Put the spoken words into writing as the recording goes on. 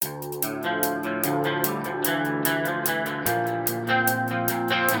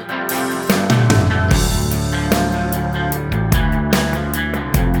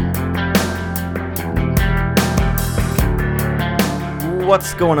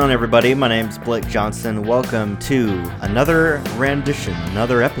What's going on, everybody? My name's Blake Johnson. Welcome to another rendition,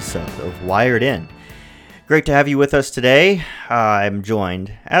 another episode of Wired In. Great to have you with us today. I'm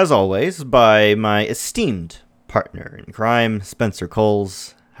joined, as always, by my esteemed partner in crime, Spencer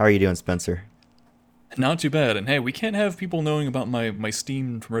Coles. How are you doing, Spencer? Not too bad. And hey, we can't have people knowing about my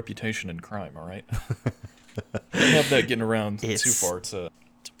steamed reputation in crime, all right? Can't have that getting around too far to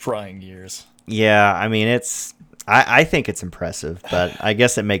prying years. Yeah, I mean, I think it's impressive, but I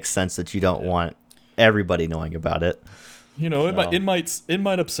guess it makes sense that you don't want everybody knowing about it. You know, it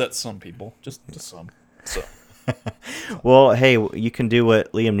might upset some people, just some. So, well, hey, you can do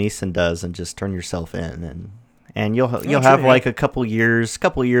what Liam Neeson does and just turn yourself in, and you'll have like a couple years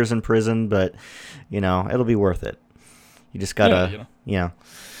in prison, but it'll be worth it. You just gotta, I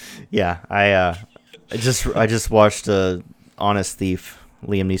just watched a Honest Thief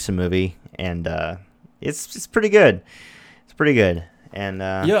Liam Neeson movie, and it's pretty good. It's pretty good, and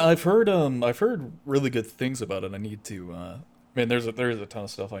I've heard really good things about it. I need to, there's a ton of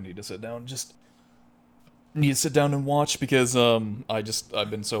stuff I need to sit down and watch because I've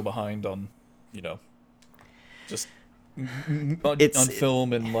been so behind on on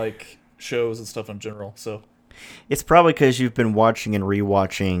film and like shows and stuff in general. So it's probably because you've been watching and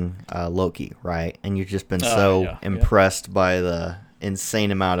rewatching Loki, right? And you've just been impressed by the insane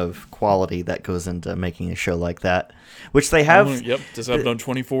amount of quality that goes into making a show like that, which they have. Just have it on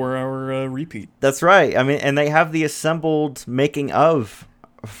 24-hour repeat. That's right. I mean, and they have the assembled making of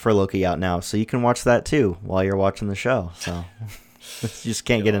for Loki out now, so you can watch that too while you're watching the show. So you just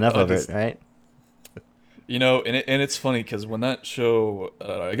can't get enough of it, right? And it's funny because when that show,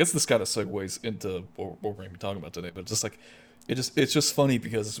 I guess this kind of segues into what we're going to be talking about today, but just like, it's just funny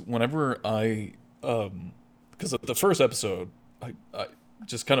because whenever because the first episode, I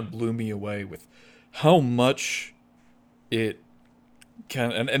just kind of blew me away with how much it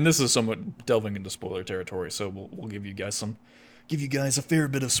can, and this is somewhat delving into spoiler territory, so we'll give you guys a fair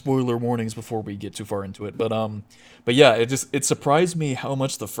bit of spoiler warnings before we get too far into it. But yeah, it surprised me how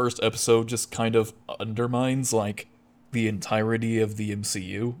much the first episode just kind of undermines like the entirety of the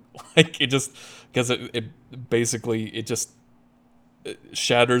MCU. Like it just, because it basically just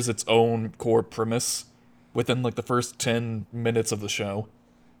shatters its own core premise within like the first 10 minutes of the show.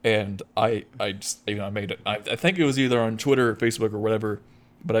 And I just, I made it, I think it was either on Twitter or Facebook or whatever,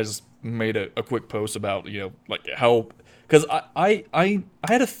 but I just made a quick post about, like how, because I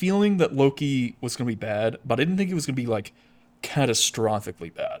had a feeling that Loki was going to be bad, but I didn't think it was going to be, like,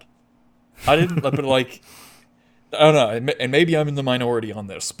 catastrophically bad. I didn't, but, like, I don't know, and maybe I'm in the minority on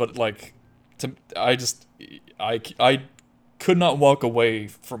this, but, like, I could not walk away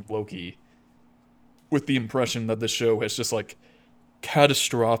from Loki with the impression that this show has just, like,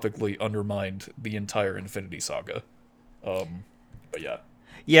 catastrophically undermined the entire Infinity Saga. But yeah.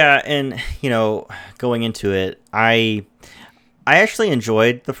 Yeah, and, going into it, I actually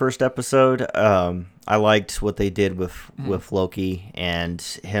enjoyed the first episode. I liked what they did with Loki and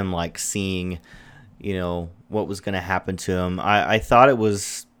him, like, seeing, what was going to happen to him. I thought it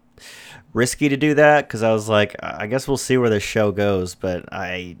was risky to do that because I was like, I guess we'll see where this show goes, but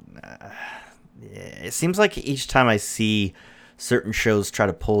it seems like each time I see certain shows try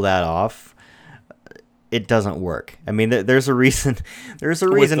to pull that off, it doesn't work. I mean, there's a reason. There's a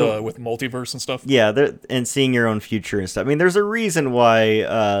reason with multiverse and stuff. Yeah, and seeing your own future and stuff. I mean, there's a reason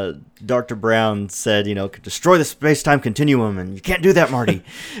why Dr. Brown said, could destroy the space-time continuum, and you can't do that, Marty.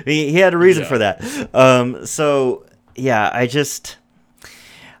 he had a reason for that. So yeah,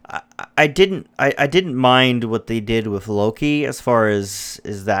 I didn't mind what they did with Loki as far as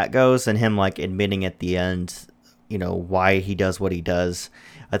that goes, and him like admitting at the end, why he does what he does.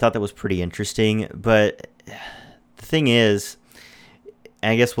 I thought that was pretty interesting, but the thing is,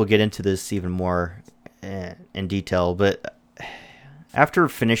 I guess we'll get into this even more in detail, but after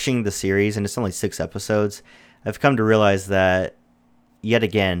finishing the series, and it's only 6 episodes, I've come to realize that, yet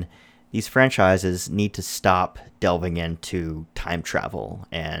again, these franchises need to stop delving into time travel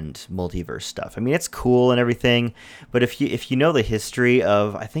and multiverse stuff. I mean, it's cool and everything, but if you know the history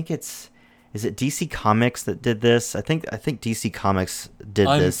of, I think is it DC Comics that did this? I think DC Comics did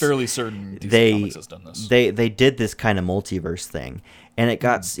this. I'm fairly certain DC Comics has done this. They did this kind of multiverse thing, and it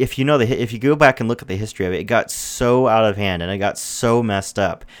got if you go back and look at the history of it, it got so out of hand and it got so messed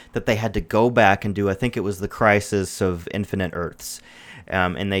up that they had to go back and do, I think it was the Crisis of Infinite Earths,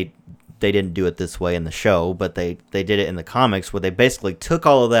 and they didn't do it this way in the show, but they did it in the comics where they basically took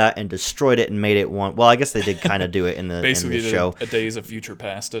all of that and destroyed it and made it one. Well, I guess they did kind of do it in the basically in the show. A Days of Future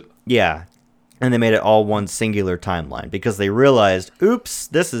Past it. Yeah. and they made it all one singular timeline because they realized, oops,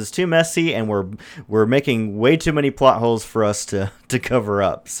 this is too messy, and we're making way too many plot holes for us to cover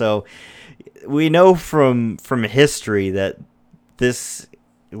up. So we know from history that this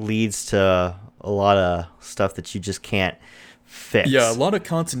leads to a lot of stuff that you just can't fix. Yeah, a lot of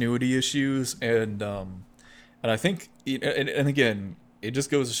continuity issues, and I think, and again, it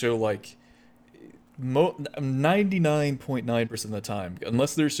just goes to show, like, 99.9% of the time,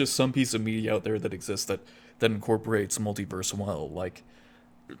 unless there's just some piece of media out there that exists that incorporates multiverse well, like,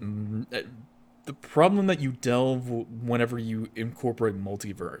 the problem that you delve whenever you incorporate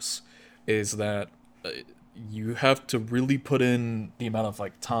multiverse is that you have to really put in the amount of,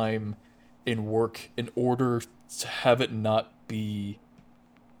 like, time and work in order to have it not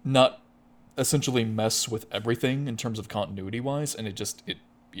essentially mess with everything in terms of continuity wise, and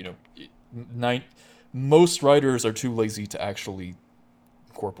most writers are too lazy to actually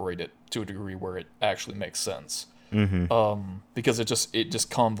incorporate it to a degree where it actually makes sense. Because it just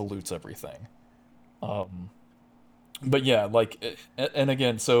convolutes everything. But yeah, like, and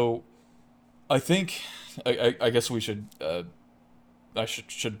again, so I think I guess we should I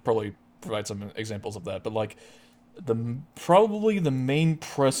should probably provide some examples of that, but like, probably the main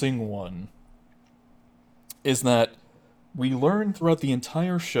pressing one is that we learn throughout the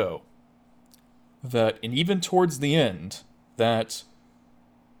entire show that, and even towards the end, that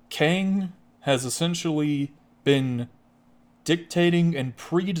Kang has essentially been dictating and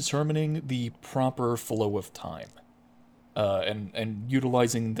predetermining the proper flow of time, and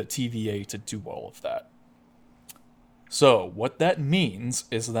utilizing the TVA to do all of that. So what that means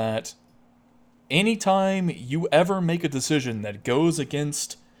is that anytime you ever make a decision that goes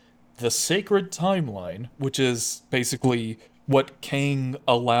against the sacred timeline, which is basically what Kang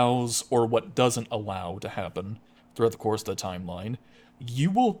allows or what doesn't allow to happen throughout the course of the timeline, you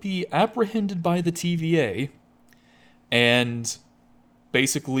will be apprehended by the TVA and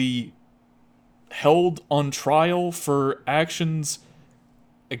basically held on trial for actions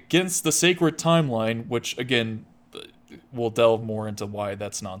against the sacred timeline, which, again, we'll delve more into why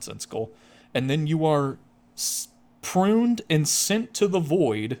that's nonsensical. And then you are pruned and sent to the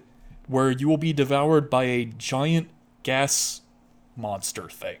void, where you will be devoured by a giant gas monster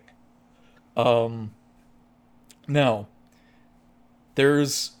thing. Now,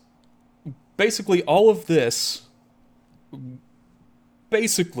 there's basically all of this,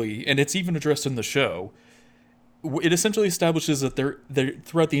 basically, and it's even addressed in the show, it essentially establishes that there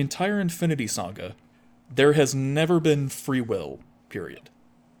throughout the entire Infinity Saga, there has never been free will, period.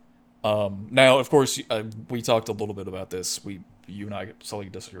 Now, of course, we talked a little bit about this. You and I slightly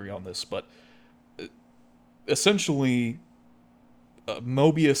disagree on this, but essentially,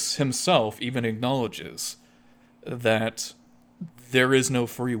 Mobius himself even acknowledges that there is no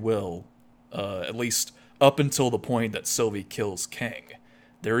free will, at least up until the point that Sylvie kills Kang.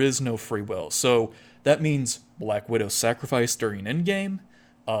 There is no free will. So that means Black Widow's sacrifice during Endgame,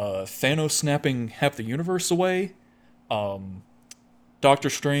 Thanos snapping half the universe away, Doctor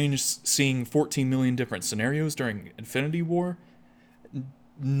Strange seeing 14 million different scenarios during Infinity War.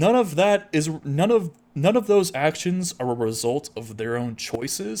 None of those actions are a result of their own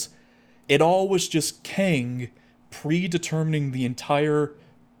choices. It all was just Kang predetermining the entire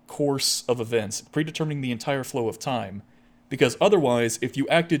course of events, predetermining the entire flow of time. Because otherwise, if you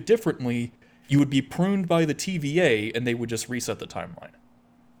acted differently, you would be pruned by the TVA and they would just reset the timeline.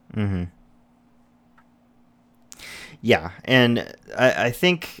 Mm-hmm. Yeah, and I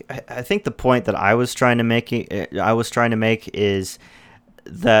think the point that I was trying to make is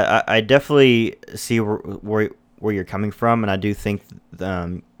that I definitely see where you're coming from, and I do think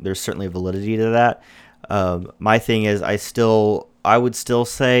there's certainly validity to that. My thing is, I would still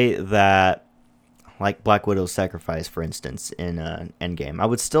say that, like Black Widow's sacrifice, for instance, in Endgame, I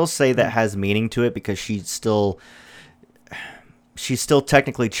would still say that has meaning to it because she still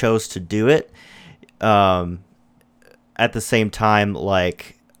technically chose to do it. At the same time,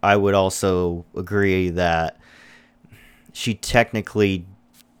 like, I would also agree that she technically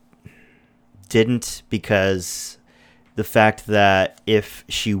didn't, because the fact that if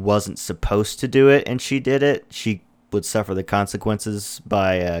she wasn't supposed to do it and she did it, she would suffer the consequences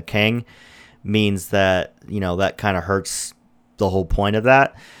by Kang, means that, that kind of hurts the whole point of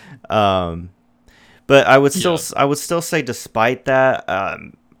that. But I would still say, despite that,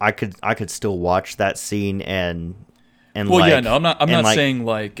 I could still watch that scene and well, like, yeah, no, I'm not saying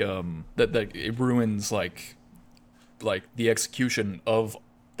like that it ruins like the execution of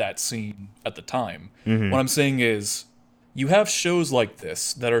that scene at the time. Mm-hmm. What I'm saying is, you have shows like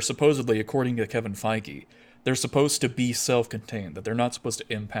this that are supposedly, according to Kevin Feige, they're supposed to be self-contained, that they're not supposed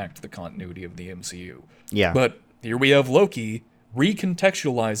to impact the continuity of the MCU. Yeah. But here we have Loki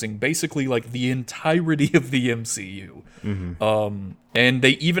recontextualizing basically like the entirety of the MCU. And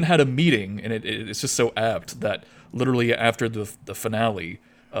they even had a meeting, and it's just so apt that literally after the finale,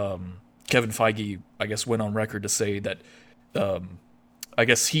 Kevin Feige, I guess, went on record to say that I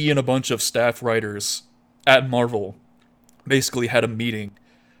guess he and a bunch of staff writers at Marvel basically had a meeting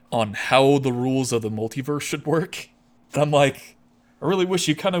on how the rules of the multiverse should work. And I'm like, I really wish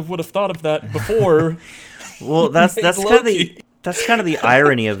you kind of would have thought of that before. Well, that's kind of the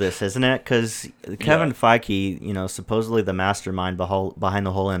irony of this, isn't it? Because Kevin Feige, you know, supposedly the mastermind behind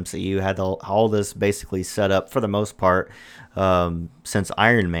the whole MCU, had all this basically set up for the most part since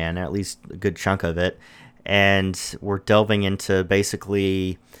Iron Man, at least a good chunk of it, and we're delving into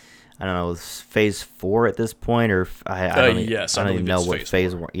basically, I don't know, phase 4 at this point, or I don't even know what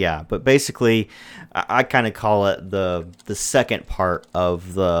phase 4. Yeah, but basically, I kind of call it the second part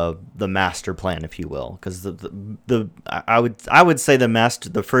of the master plan, if you will, because I would say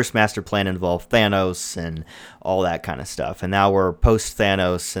the first master plan involved Thanos and all that kind of stuff, and now we're post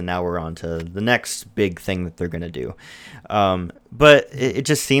Thanos, and now we're on to the next big thing that they're gonna do. But it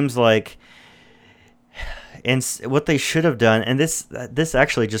just seems like. And what they should have done, and this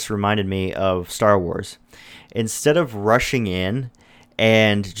actually just reminded me of Star Wars. Instead of rushing in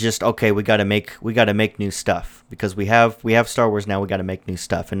and just, okay, we got to make new stuff because we have Star Wars now, we got to make new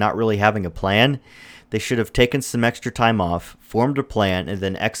stuff, and not really having a plan, they should have taken some extra time off, formed a plan, and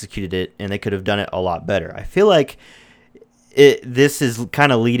then executed it, and they could have done it a lot better. I feel like this is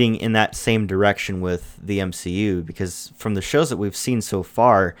kind of leading in that same direction with the MCU, because from the shows that we've seen so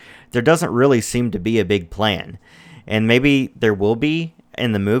far, there doesn't really seem to be a big plan. And maybe there will be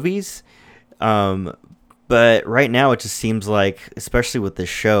in the movies, but right now it just seems like, especially with this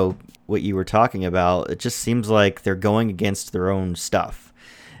show, what you were talking about, it just seems like they're going against their own stuff.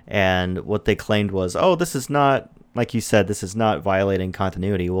 And what they claimed was, oh, this is not, like you said, this is not violating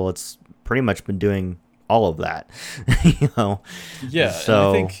continuity. Well, it's pretty much been doing all of that, you know. Yeah,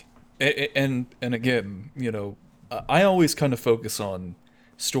 so and I think, and again, you know, I always kind of focus on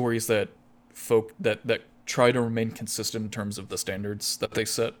stories that try to remain consistent in terms of the standards that they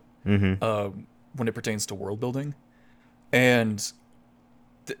set when it pertains to world building. And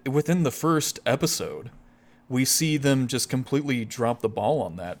within the first episode, we see them just completely drop the ball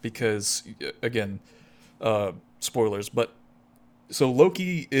on that because, again, spoilers, but. So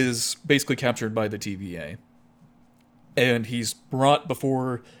Loki is basically captured by the TVA, and he's brought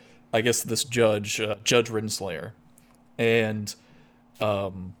before, I guess, this judge, Judge Renslayer, and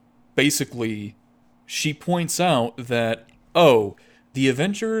basically she points out that, oh, the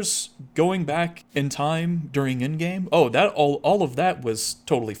Avengers going back in time during Endgame, oh, that all of that was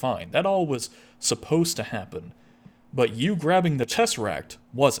totally fine. That all was supposed to happen, but you grabbing the Tesseract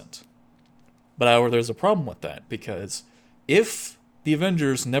wasn't. But however, there's a problem with that, because if the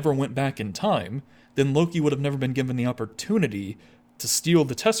Avengers never went back in time, then Loki would have never been given the opportunity to steal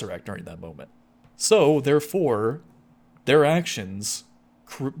the Tesseract during that moment. So, therefore, their actions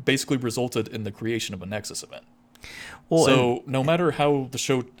basically resulted in the creation of a Nexus event. Well, so, no matter how the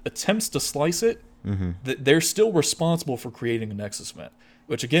show attempts to slice it, they're still responsible for creating a Nexus event,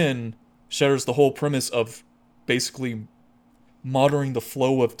 which again shatters the whole premise of basically monitoring the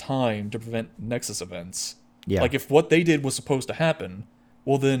flow of time to prevent Nexus events. Yeah. Like, if what they did was supposed to happen,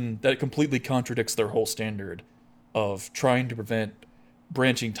 well, then that completely contradicts their whole standard of trying to prevent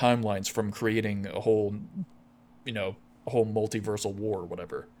branching timelines from creating a whole multiversal war or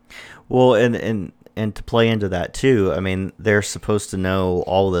whatever. Well, and to play into that too, I mean, they're supposed to know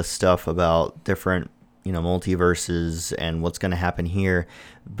all this stuff about different, multiverses and what's going to happen here.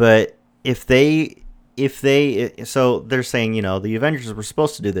 But so they're saying, the Avengers were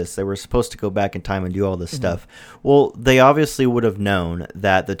supposed to do this. They were supposed to go back in time and do all this stuff. Well, they obviously would have known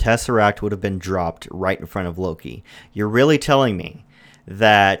that the Tesseract would have been dropped right in front of Loki. You're really telling me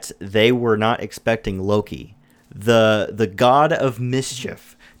that they were not expecting Loki, the god of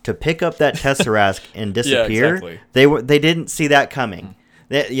mischief, to pick up that Tesseract and disappear? Yeah, exactly. They didn't see that coming.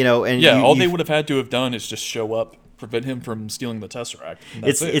 All they would have had to have done is just show up, prevent him from stealing the Tesseract.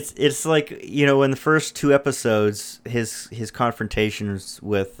 It's like, in the first 2 episodes, his confrontations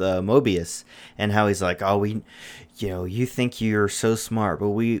with Mobius, and how he's like, oh, you think you're so smart, but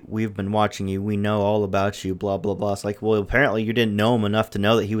we've been watching you, we know all about you, blah blah blah. It's like, well, apparently you didn't know him enough to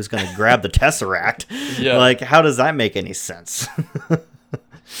know that he was going to grab the Tesseract. Yeah. Like, how does that make any sense?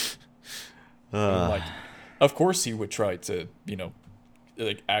 Of course he would try to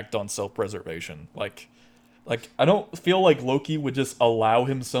act on self-preservation. Like I don't feel like Loki would just allow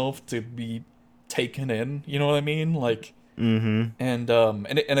himself to taken in. You know what I mean? Like, Mm-hmm.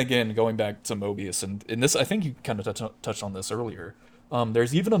 and again, going back to Mobius, and this, I think you kind of touched on this earlier.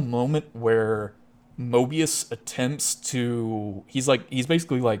 There's even a moment where Mobius attempts to, he's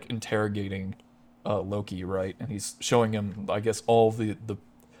basically like interrogating Loki, right? And he's showing him, I guess, all the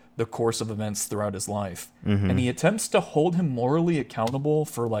course of events throughout his life, and he attempts to hold him morally accountable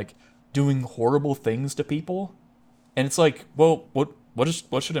for like doing horrible things to people. And it's like, well, what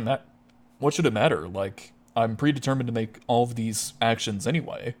should it matter? What should it matter? Like, I'm predetermined to make all of these actions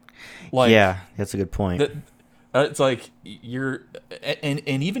anyway. Like, Yeah, that's a good point. that, it's like you're, and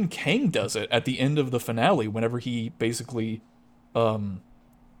even Kang does it at the end of the finale whenever he basically points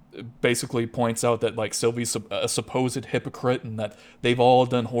out that like Sylvie's a supposed hypocrite and that they've all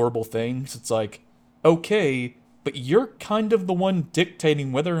done horrible things. It's like, okay, but you're kind of the one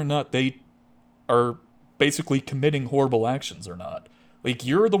dictating whether or not they are basically committing horrible actions or not. Like,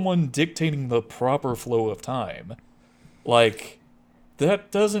 you're the one dictating the proper flow of time. Like, that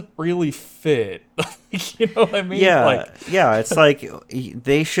doesn't really fit. You know what I mean? Yeah, Like, yeah, it's like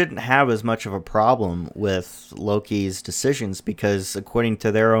they shouldn't have as much of a problem with Loki's decisions because, according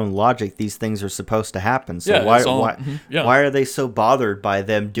to their own logic, these things are supposed to happen. So yeah, why it's all, why yeah. why are they so bothered by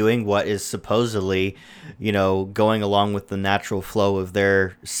them doing what is supposedly, going along with the natural flow of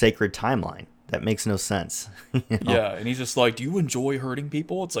their sacred timeline? That makes no sense. Yeah, and he's just like, do you enjoy hurting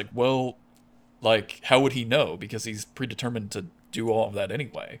people? It's like, well, like, how would he know? Because he's predetermined to do all of that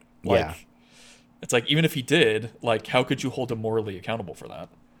anyway. Like, Yeah. it's like, even if he did, like, how could you hold him morally accountable for that?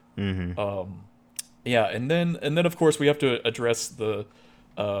 Yeah, and then of course we have to address the,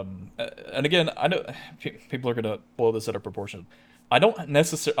 and again, I know people are gonna blow this out of proportion. I don't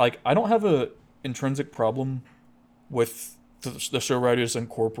necessarily like. I don't have a intrinsic problem with the show writers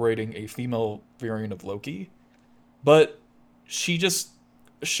incorporating a female variant of Loki, but she just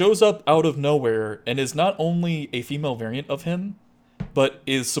shows up out of nowhere and is not only a female variant of him, but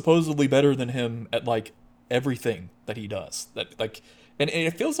is supposedly better than him at like everything that he does. That like, and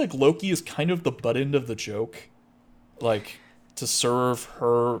it feels like Loki is kind of the butt end of the joke, like to serve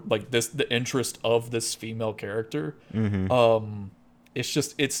her like the interest of this female character. It's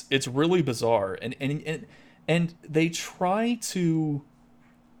just it's really bizarre, and they try to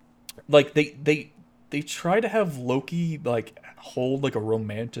like they try to have Loki like hold like a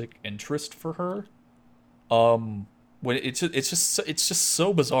romantic interest for her. When it's just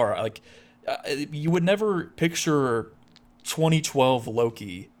so bizarre. Like you would never picture 2012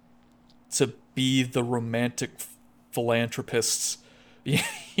 Loki to be the romantic philanthropist. You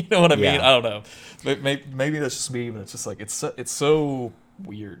know what I mean? Yeah. I don't know. Maybe that's just me, but it's just like it's so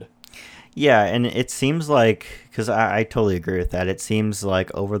weird. Yeah, and it seems like, because I totally agree with that, it seems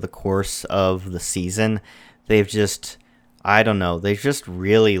like over the course of the season, they've just, I don't know, they've just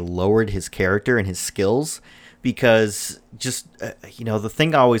really lowered his character and his skills, because just, the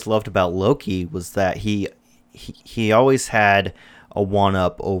thing I always loved about Loki was that he always had a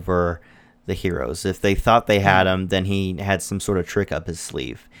one-up over the heroes. If they thought they had him, then he had some sort of trick up his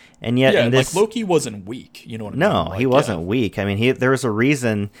sleeve. And yet, Yeah, in this, like Loki wasn't weak. You know what I mean? no, Like, he wasn't yeah. weak. I mean, there was a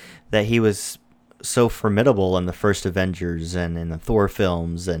reason that he was so formidable in the first Avengers and in the Thor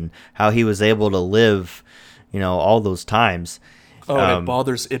films, and how he was able to live, all those times. Oh, and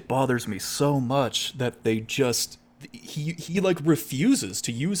it bothers me so much that they just he like refuses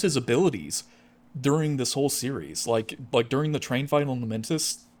to use his abilities during this whole series. Like during the train fight on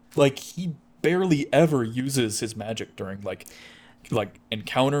Lamentus, like he barely ever uses his magic during like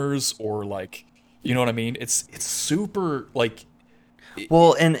encounters or like, you know what I mean? It's super like,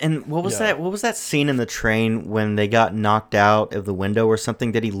 Well, and what was Yeah. that? What was that scene in the train when they got knocked out of the window or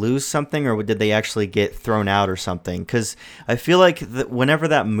something? Did he lose something, or did they actually get thrown out or something? Because I feel like whenever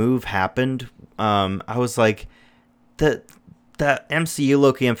that move happened, I was like, that MCU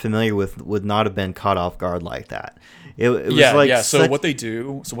Loki I'm familiar with would not have been caught off guard like that. It was like yeah. So such- what they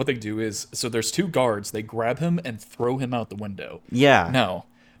do is, so there's two guards. They grab him and throw him out the window. Yeah. Now,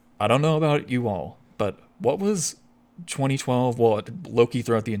 I don't know about you all, but what was 2012? Well, Loki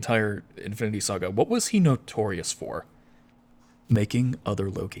throughout the entire Infinity Saga, what was he notorious for? Making other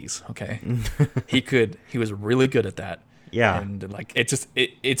Lokis. Okay, he was really good at that. Yeah. And like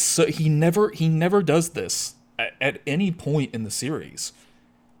it's so he never does this at any point in the series,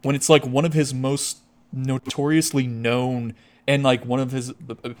 when it's like one of his most notoriously known and like one of his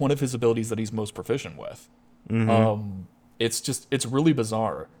abilities that he's most proficient with. It's really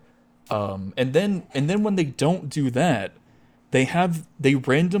bizarre. And then when they don't do that, they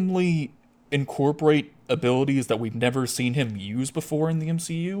randomly incorporate abilities that we've never seen him use before in the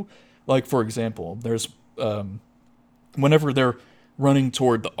MCU. Like, for example, there's whenever running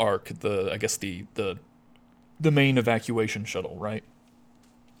toward the Ark, I guess the main evacuation shuttle, right?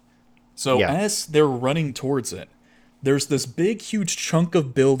 So Yeah. as they're running towards it, there's this big, huge chunk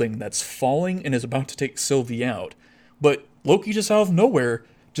of building that's falling and is about to take Sylvie out. But Loki just out of nowhere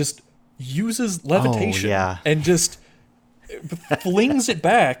just uses Oh, levitation yeah. and just flings it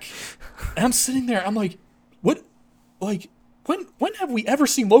back. And I'm sitting there, I'm like, what? Like, when have we ever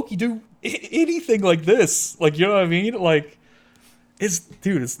seen Loki do anything like this? Like, you know what I mean? Like,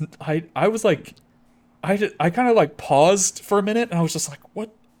 I was like, I kind of like paused for a minute and I was just like,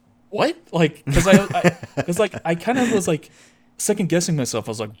 what? Like, because I kind of was like second guessing myself.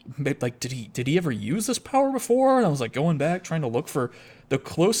 I was like, did he ever use this power before? And I was like going back trying to look for the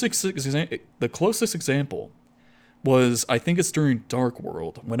closest example was, I think it's during Dark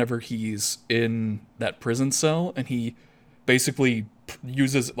World, whenever he's in that prison cell and he basically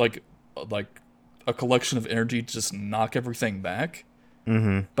uses like a collection of energy to just knock everything back.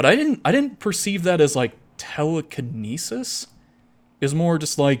 Mm-hmm. But I didn't perceive that as like telekinesis. Is more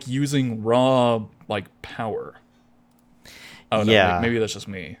just like using raw like power. I don't know. Yeah. Maybe that's just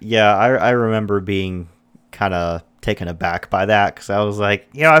me. Yeah, I remember being kind of taken aback by that because I was like,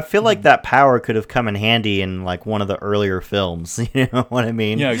 I feel like that power could have come in handy in like one of the earlier films. You know what I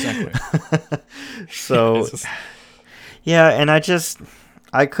mean? Yeah, exactly. So, Just, and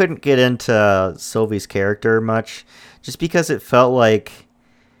I couldn't get into Sylvie's character much just because it felt like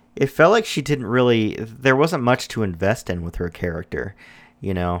she didn't really, there wasn't much to invest in with her character.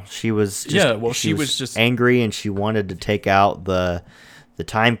 She was just, she was just angry and she wanted to take out the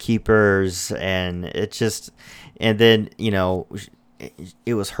timekeepers, and and then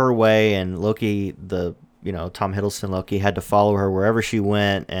it was her way, and Loki, Tom Hiddleston Loki, had to follow her wherever she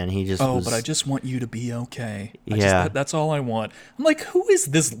went, and he just but I just want you to be okay. Yeah. That's all I want. I'm like, who is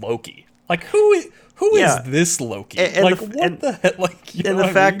this Loki? Like, who is this Loki? And like, what the heck? Like, you and know the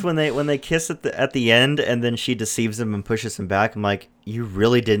what fact I mean? when they kiss at the end, and then she deceives him and pushes him back, I'm like, you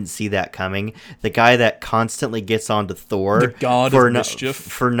really didn't see that coming. The guy that constantly gets onto Thor, The god for of not, mischief.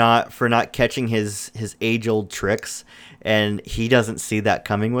 for not catching his age old tricks, and he doesn't see that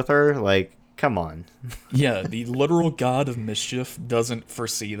coming with her. Like, come on. Yeah, the literal god of mischief doesn't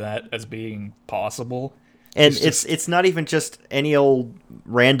foresee that as being possible. And It's it's not even just any old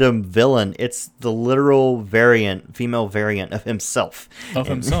random villain. It's the literal female variant of himself. Of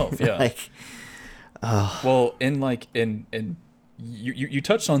himself, yeah. Like, Well, in you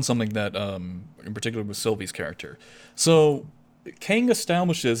touched on something that in particular with Sylvie's character. So Kang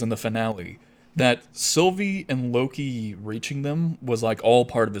establishes in the finale that Sylvie and Loki reaching them was like all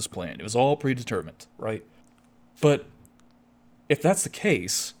part of his plan. It was all predetermined, right? But if that's the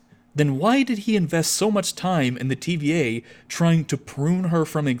case, then why did he invest so much time in the TVA trying to prune her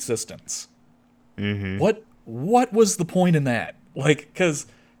from existence? mm-hmm. What was the point in that? Like, because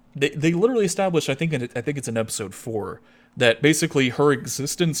they literally established, I think it's in episode 4, that basically her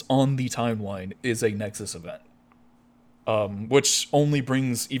existence on the timeline is a Nexus event. Which only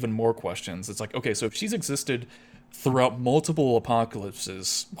brings even more questions. It's like, okay, so if she's existed throughout multiple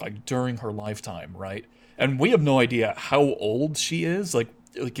apocalypses, like during her lifetime, right? And we have no idea how old she is,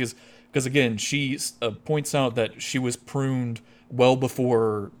 because again, she points out that she was pruned well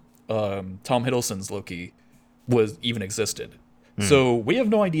before Tom Hiddleston's Loki was even existed. So we have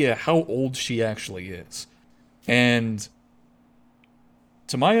no idea how old she actually is. And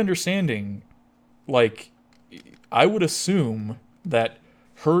to my understanding, like, I would assume that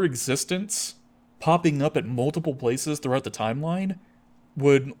her existence popping up at multiple places throughout the timeline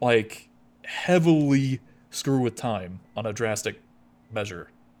would, like, heavily screw with time on a drastic measure.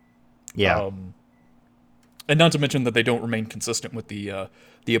 Yeah. And not to mention that they don't remain consistent with the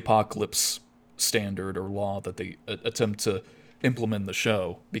apocalypse standard or law that they attempt to implement in the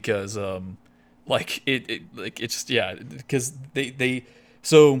show, because because they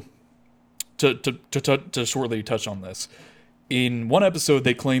so to shortly touch on this, in one episode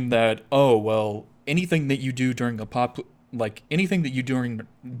they claim that, oh well, anything that you do during anything that you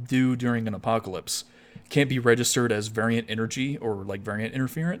do during an apocalypse can't be registered as variant energy or like variant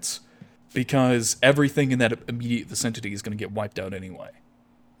interference, because everything in that immediate vicinity is going to get wiped out anyway.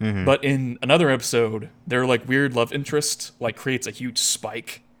 Mm-hmm. But in another episode, their like weird love interest like creates a huge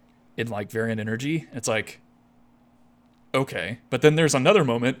spike in like variant energy. It's like, okay, but then there's another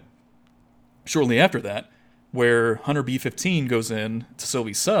moment shortly after that where Hunter B-15 goes in to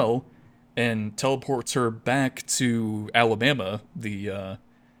Sylvie's cell and teleports her back to Alabama, the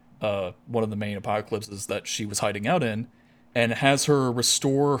one of the main apocalypses that she was hiding out in, and has her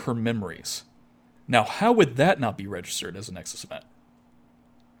restore her memories. Now, how would that not be registered as a Nexus event?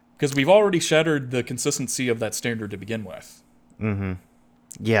 Because we've already shattered the consistency of that standard to begin with. Mm-hmm.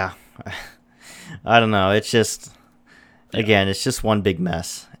 Yeah. I don't know. It's just, Yeah. again, it's just one big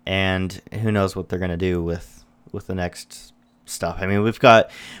mess, and who knows what they're gonna do with the next stuff. I mean, we've got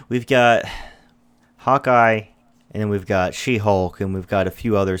Hawkeye, and then we've got She-Hulk, and we've got a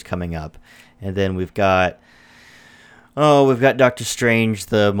few others coming up, and then we've got Doctor Strange,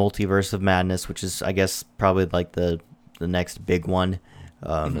 the Multiverse of Madness, which is, I guess, probably like the next big one,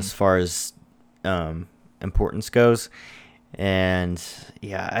 as far as importance goes. And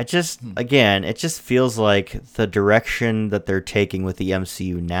yeah, again, it just feels like the direction that they're taking with the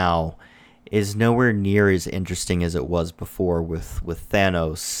MCU now is nowhere near as interesting as it was before with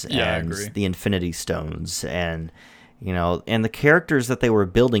Thanos Yeah, I and agree. the Infinity Stones, and and the characters that they were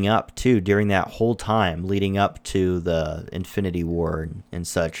building up to during that whole time leading up to the Infinity War and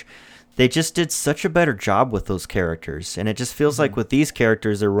such. They just did such a better job with those characters, and it just feels like with these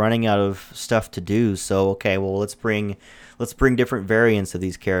characters they're running out of stuff to do. So okay, well, let's bring different variants of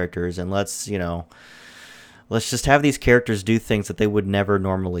these characters, and let's just have these characters do things that they would never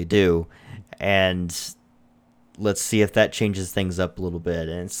normally do, and let's see if that changes things up a little bit.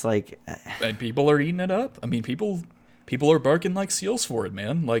 And it's like, And people are eating it up. I mean, people are barking like seals for it,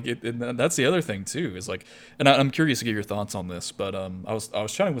 man. Like and that's the other thing too. Is like, and I'm curious to get your thoughts on this. But I was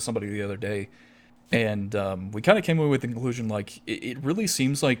chatting with somebody the other day, and we kind of came away with the conclusion like it really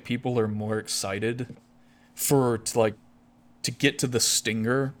seems like people are more excited to get to the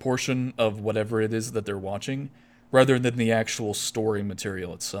stinger portion of whatever it is that they're watching, rather than the actual story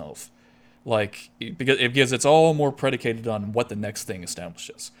material itself. Like because it's all more predicated on what the next thing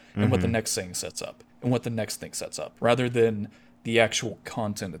establishes and what the next thing sets up and what the next thing sets up, rather than the actual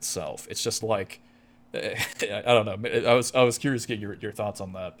content itself. It's just like I don't know. I was curious to get your thoughts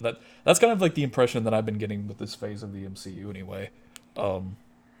on that. But that's kind of like the impression that I've been getting with this phase of the MCU anyway. Um,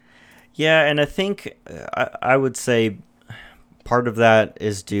 yeah, and I think I would say part of that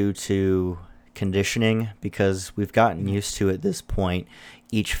is due to conditioning, because we've gotten used to at this point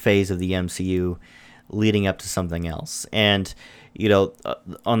each phase of the MCU leading up to something else. And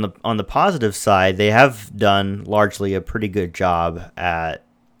on the positive side, they have done largely a pretty good job at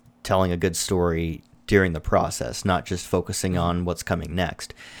telling a good story during the process, not just focusing on what's coming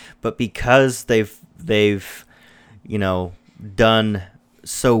next. But because they've done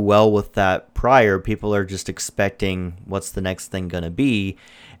so well with that prior, people are just expecting what's the next thing going to be,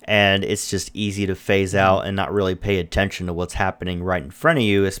 and it's just easy to phase out and not really pay attention to what's happening right in front of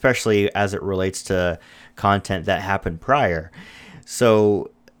you, especially as it relates to content that happened prior.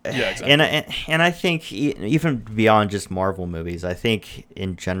 So yeah, and exactly. I think even beyond just Marvel movies, I think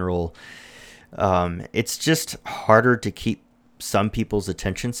in general, it's just harder to keep some people's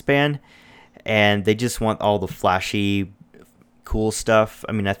attention span, and they just want all the flashy cool stuff.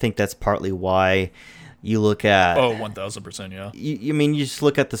 I mean, I think that's partly why you look at. Oh, 1000%. Yeah. I mean, you just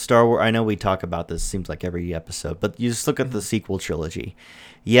look at the Star Wars. I know we talk about this, seems like every episode, but you just look at the sequel trilogy.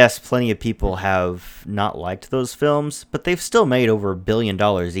 Yes, plenty of people have not liked those films, but they've still made over $1 billion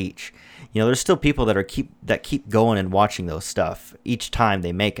each. There's still people that keep going and watching those stuff each time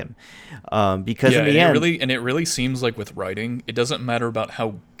they make them, because Yeah, in the end, it really seems like with writing, it doesn't matter about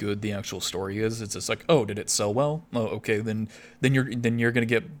how good the actual story is. It's just like, oh, did it sell well? Oh, okay, then you're gonna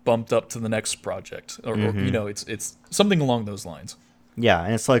get bumped up to the next project, or it's something along those lines. yeah,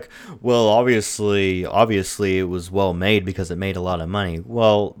 and it's like, well, obviously it was well made because it made a lot of money.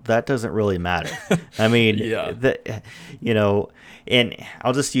 Well, that doesn't really matter. I mean, Yeah. you know, and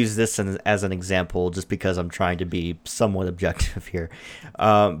I'll just use this as an example, just because I'm trying to be somewhat objective here.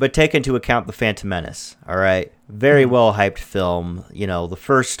 But take into account the Phantom Menace. All right, very well hyped film. The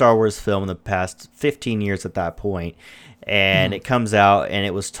first Star Wars film in the past 15 years at that point, and it comes out and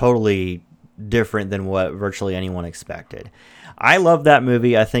it was totally different than what virtually anyone expected. I love that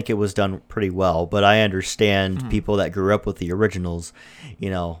movie. I think it was done pretty well, but I understand people that grew up with the originals, you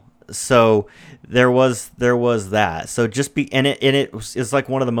know. So there was that. So just be and it's like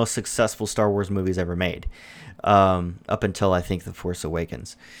one of the most successful Star Wars movies ever made, up until I think The Force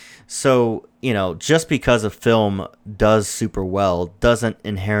Awakens. So just because a film does super well doesn't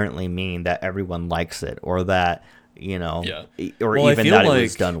inherently mean that everyone likes it, or that Yeah. or Well, I even feel that it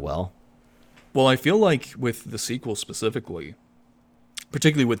was like done well. well, I feel like with the sequel specifically,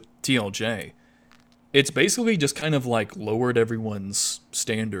 particularly with TLJ, it's basically just kind of like lowered everyone's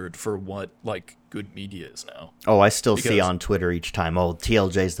standard for what like good media is now. Oh, I still see Because on Twitter each time, oh,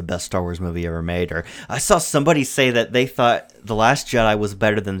 TLJ is the best Star Wars movie ever made. Or I saw somebody say that they thought The Last Jedi was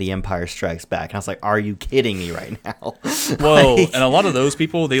better than The Empire Strikes Back. And I was like, are you kidding me right now? well, Like, and a lot of those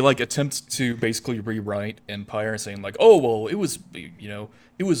people they like attempt to basically rewrite Empire, saying like, oh well, it was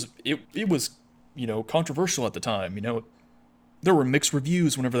controversial at the time. there were mixed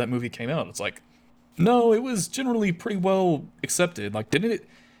reviews whenever that movie came out. It's like, no, it was generally pretty well accepted. Like,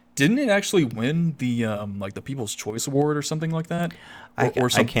 didn't it actually win the like the People's Choice Award or something like that, or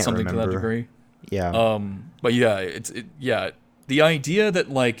I can't something remember. to that degree? Yeah. But yeah, yeah, the idea that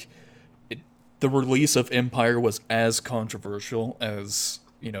like the release of Empire was as controversial as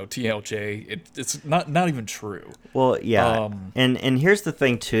TLJ, it's not even true. Well, yeah, and here's the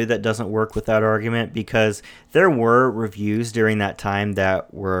thing too that doesn't work with that argument, because there were reviews during that time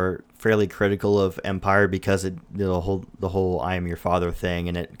that were fairly critical of Empire because the whole "I am your father" thing,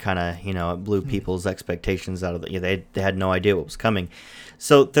 and it kind of it blew people's expectations out of the. They had no idea what was coming,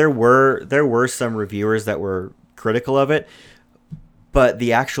 so there were some reviewers that were critical of it, but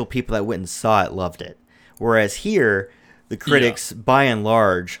the actual people that went and saw it loved it. Whereas here, the critics, by and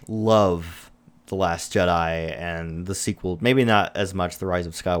large, love The Last Jedi and the sequel. Maybe not as much The Rise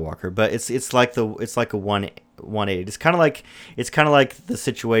of Skywalker, but it's like a 180. It's kind of like the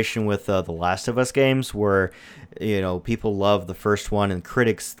situation with the Last of Us games, where people love the first one and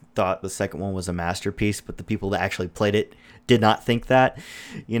critics thought the second one was a masterpiece, but the people that actually played it did not think that.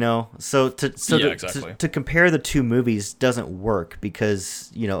 To compare the two movies doesn't work,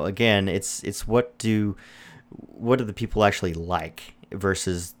 because again, it's what do the people actually like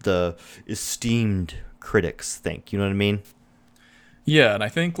versus the esteemed critics think. You know what I mean? Yeah, and I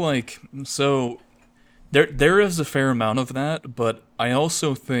think so there is a fair amount of that, but I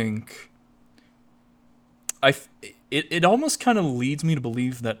also think it almost kind of leads me to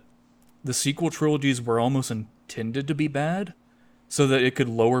believe that the sequel trilogies were almost intended to be bad, so that it could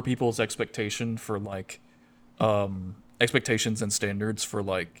lower people's expectation for expectations and standards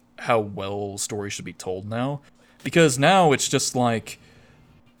for how well stories should be told now. Because now it's just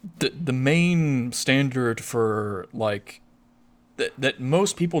the main standard for that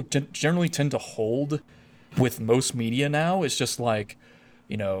most people generally tend to hold with most media now is just again,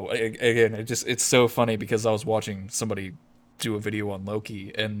 it's so funny because I was watching somebody do a video on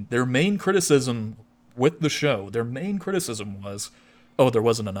Loki, and their main criticism with the show, was, oh, there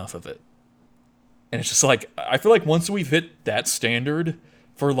wasn't enough of it. And it's just I feel like once we've hit that standard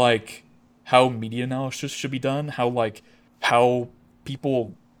for how media analysis should be done, how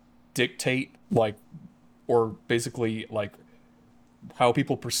people dictate or basically how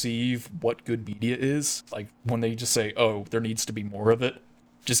people perceive what good media is, when they just say, oh, there needs to be more of it,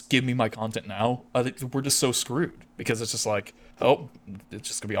 just give me my content now. I think we're just so screwed, because it's just oh, it's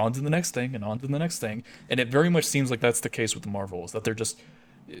just gonna be on to the next thing and on to the next thing. And it very much seems like that's the case with the Marvels, that they're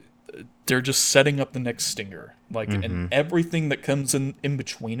just setting up the next stinger, and everything that comes in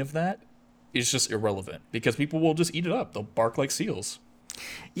between of that is just irrelevant, because people will just eat it up. They'll bark like seals.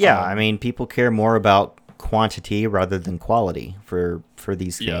 Yeah, I mean, people care more about quantity rather than quality for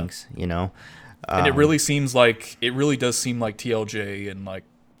these things, And it really seems it does seem like TLJ and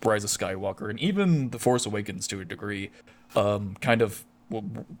Rise of Skywalker and even The Force Awakens to a degree, kind of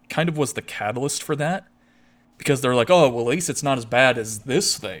was the catalyst for that, because they're oh, well, at least it's not as bad as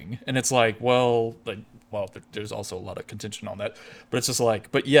this thing, and it's well, there's also a lot of contention on that, but it's just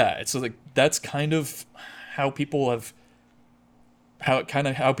but yeah, it's that's kind of how people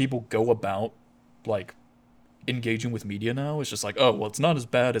how people go about engaging with media now. It's just oh, well, it's not as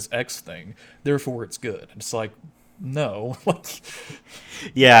bad as X thing, therefore it's good. And it's no.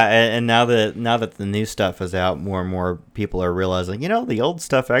 Yeah, and now that the new stuff is out, more and more people are realizing, the old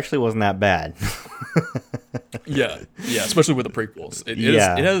stuff actually wasn't that bad. yeah, especially with the prequels.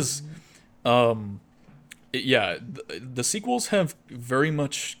 The sequels have very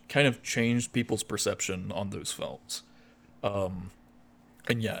much kind of changed people's perception on those films.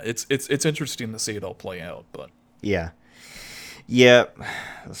 And yeah, it's interesting to see it all play out, but yeah.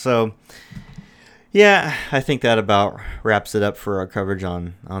 So yeah, I think that about wraps it up for our coverage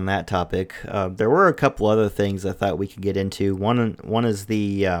on that topic. There were a couple other things I thought we could get into. One is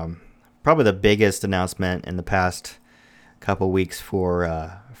the probably the biggest announcement in the past couple weeks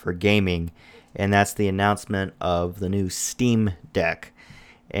for gaming, and that's the announcement of the new Steam Deck.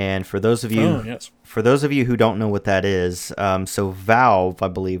 And for those of you, who don't know what that is, so Valve, I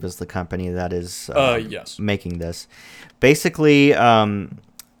believe, is the company that is making this. Basically,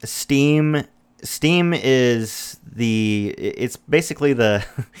 Steam is it's basically the,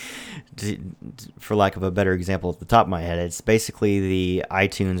 for lack of a better example at the top of my head, it's basically the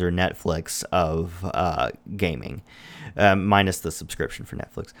iTunes or Netflix of gaming, minus the subscription for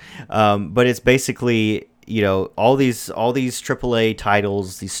Netflix. But it's basically, all these AAA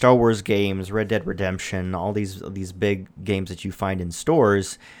titles, these Star Wars games, Red Dead Redemption, all these big games that you find in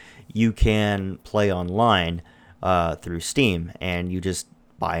stores, you can play online through Steam, and you just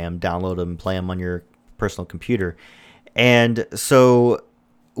buy them, download them, play them on your personal computer. And so,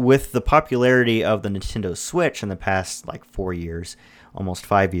 with the popularity of the Nintendo Switch in the past like 4 years, almost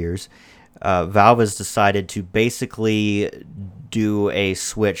 5 years, Valve has decided to basically do a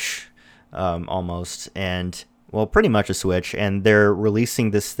Switch, almost, and well, pretty much a Switch, and they're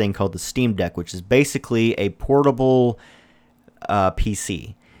releasing this thing called the Steam Deck, which is basically a portable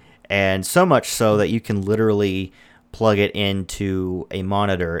PC, and so much so that you can literally plug it into a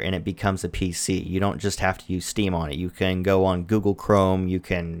monitor and it becomes a PC. You don't just have to use Steam on it. You can go on Google Chrome. You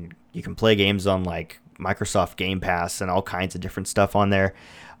can play games on like Microsoft Game Pass and all kinds of different stuff on there.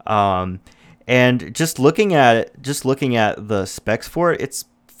 Um, and just looking at the specs for it, it's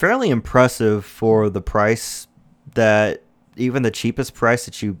fairly impressive for the price, that even the cheapest price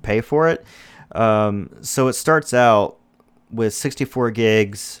that you pay for it. So it starts out with 64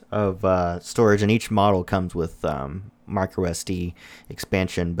 gigs of storage, and each model comes with micro SD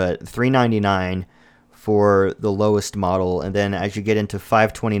expansion, but $399 for the lowest model, and then as you get into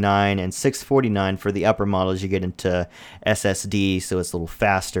 529 and 649 for the upper models, you get into SSD, so it's a little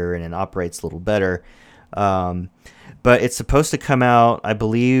faster and it operates a little better. Um, but it's supposed to come out, I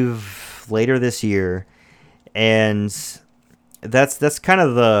believe, later this year, and that's kind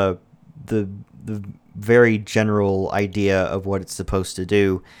of the very general idea of what it's supposed to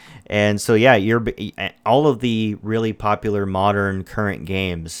do. And so yeah, you're all of the really popular modern current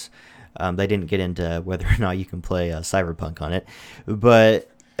games. They didn't get into whether or not you can play Cyberpunk on it, but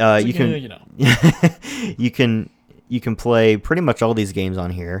you can you can play pretty much all these games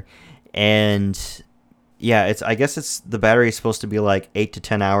on here. And yeah, I guess it's the battery is supposed to be like 8 to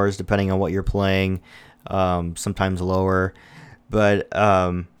 10 hours depending on what you're playing, sometimes lower. But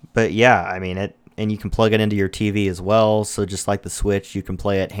yeah, I mean it, and you can plug it into your TV as well. So just like the Switch, you can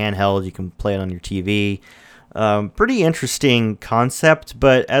play it handheld, you can play it on your TV. Pretty interesting concept,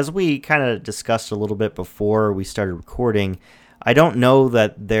 but as we kind of discussed a little bit before we started recording, I don't know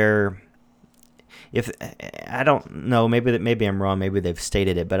that they're if I don't know, maybe I'm wrong, maybe they've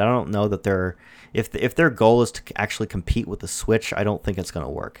stated it, but I don't know that they're if their goal is to actually compete with the Switch, I don't think it's going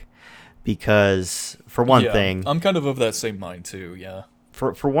to work, because for one Yeah, thing, I'm kind of that same mind too. Yeah.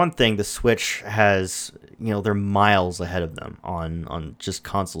 for one thing, the Switch has, they're miles ahead of them on just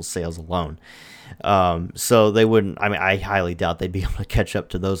console sales alone. So they wouldn't. I mean, I highly doubt they'd be able to catch up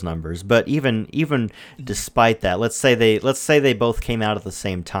to those numbers. But even despite that, let's say they both came out at the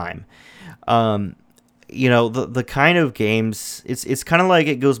same time. Um, the kind of games, it's kind of like,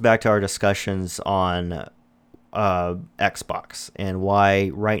 it goes back to our discussions on Xbox, and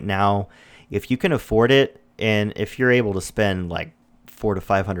why right now, if you can afford it, and if you're able to spend like $400 to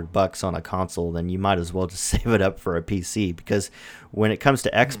 $500 on a console, then you might as well just save it up for a PC, because when it comes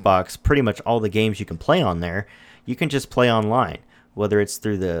to Xbox, pretty much all the games you can play on there, you can just play online, whether it's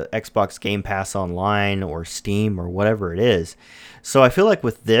through the Xbox Game Pass Online or Steam or whatever it is. So I feel like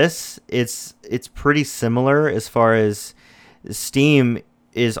with this, it's pretty similar, as far as Steam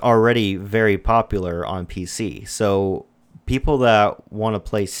is already very popular on PC. So people that want to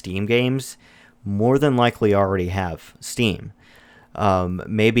play Steam games more than likely already have Steam.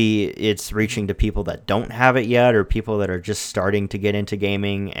 Maybe it's reaching to people that don't have it yet, or people that are just starting to get into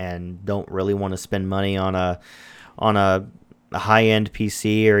gaming and don't really want to spend money on a high-end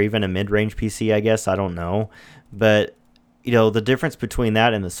PC, or even a mid-range PC, I guess. I don't know. But the difference between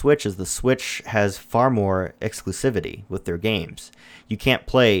that and the Switch is the Switch has far more exclusivity with their games. You can't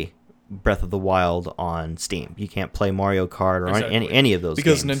play Breath of the Wild on Steam. You can't play Mario Kart or Exactly. any of those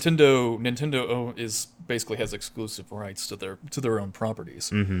Because games. Nintendo is basically has exclusive rights to their own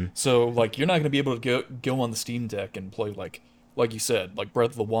properties. Mm-hmm. So like you're not going to be able to go on the Steam Deck and play like you said, like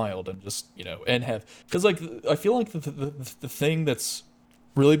Breath of the Wild, and just and have, because like I feel like the thing that's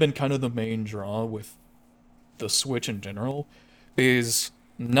really been kind of the main draw with the Switch in general is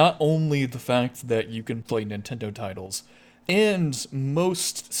not only the fact that you can play Nintendo titles and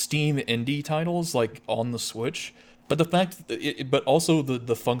most Steam indie titles like on the Switch, but the fact but also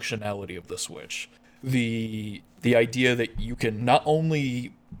the functionality of the Switch, the idea that you can not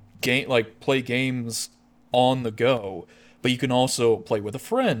only play games on the go, but you can also play with a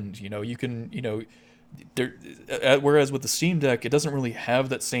friend. You can there. Whereas with the Steam Deck, it doesn't really have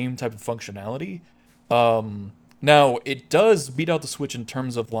that same type of functionality. Now it does beat out the Switch in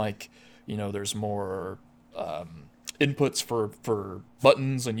terms of there's more inputs for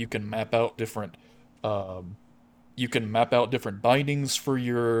buttons, and you can map out different bindings for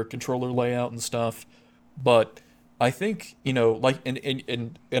your controller layout and stuff. But I think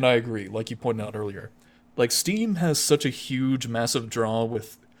and I agree, like you pointed out earlier, like Steam has such a huge, massive draw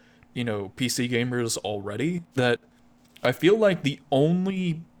with PC gamers already, that I feel like the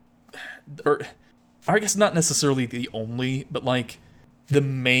only or I guess not necessarily the only, but like the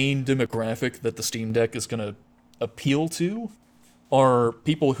main demographic that the Steam Deck is going to appeal to are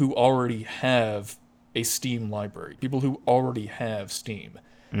people who already have a Steam library, people who already have Steam.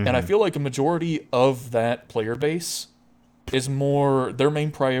 And I Mm-hmm. feel like a majority of that player base is more, their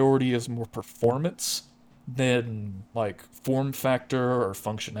main priority is more performance than like form factor or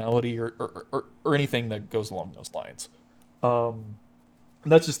functionality or anything that goes along those lines. Um,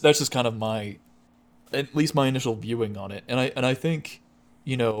 that's just kind of my, at least my initial viewing on it. And I think,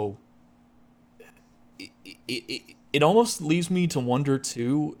 you know, it almost leaves me to wonder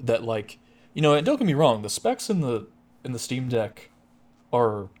too that like, and don't get me wrong, the specs in the Steam Deck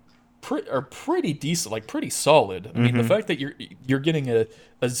are are pretty decent, like pretty solid. I mean, the Mm-hmm. fact that you're getting a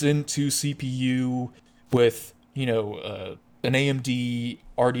Zen 2 CPU with an AMD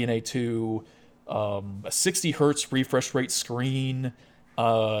RDNA 2, a 60 hertz refresh rate screen,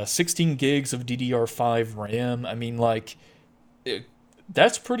 16 gigs of DDR5 RAM. I mean, like it,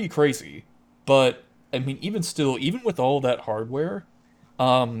 that's pretty crazy. But I mean, even still, even with all that hardware,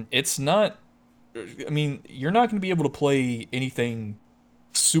 it's not. I mean, you're not going to be able to play anything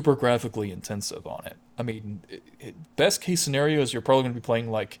super graphically intensive on it. I mean, best case scenario is you're probably going to be playing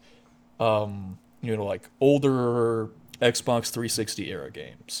like, like older Xbox 360 era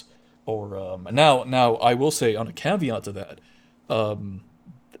games. Or now I will say on a caveat to that, um,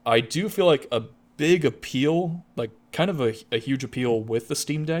 I do feel like a big appeal, like kind of a huge appeal with the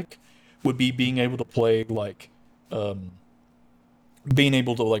Steam Deck, would be being able to play like, um, being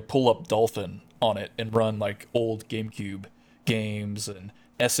able to like pull up Dolphin on it and run like old GameCube games and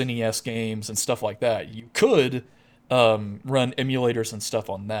SNES games and stuff like that. You could run emulators and stuff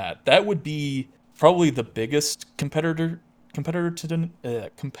on that. That would be probably the biggest competitor to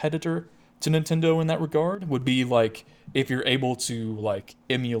Nintendo in that regard. Would be like if you're able to like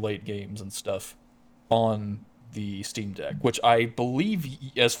emulate games and stuff on the Steam Deck, which I believe,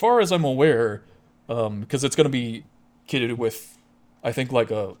 as far as I'm aware, because it's going to be kitted with, I think like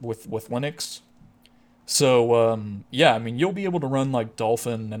with Linux. So yeah, I mean you'll be able to run like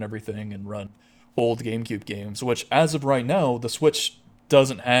Dolphin and everything and run old GameCube games, which as of right now the Switch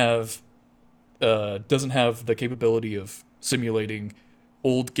doesn't have doesn't have the capability of simulating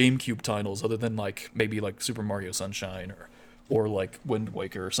old GameCube titles other than like maybe like Super Mario Sunshine or like Wind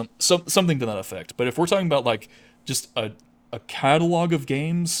Waker or something to that effect. But if we're talking about like just a catalog of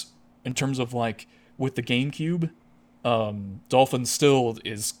games in terms of like with the GameCube, Dolphin still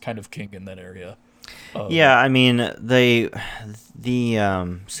is kind of king in that area. Yeah, I mean the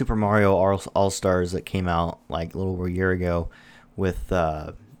Super Mario All Stars that came out like a little over a year ago with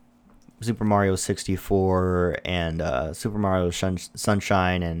Super Mario 64 and Super Mario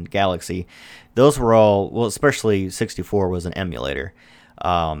Sunshine and Galaxy. Those were all, well, especially 64 was an emulator.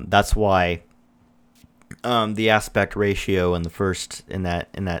 That's why the aspect ratio in the first in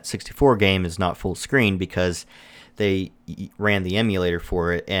that 64 game is not full screen because they ran the emulator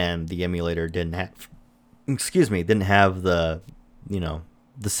for it and the emulator didn't have, excuse me, didn't have the, you know,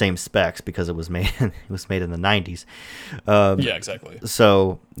 the same specs because it was made it was made in the 90s. Yeah, exactly.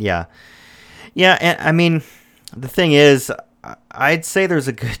 So yeah, yeah, and I mean, the thing is, I'd say there's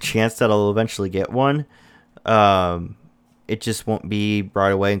a good chance that I'll eventually get one. Um, it just won't be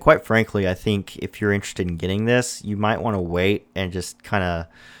right away. And quite frankly, I think if you're interested in getting this, you might want to wait and just kind of.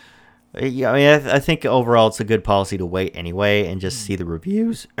 Yeah, I mean, I think overall it's a good policy to wait anyway and just see the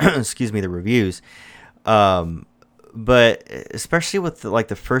reviews. Excuse me, the reviews. Um, but especially with like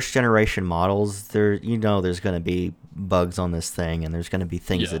the first generation models, there's going to be bugs on this thing, and there's going to be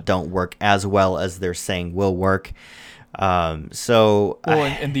things Yeah. that don't work as well as they're saying will work. So Well,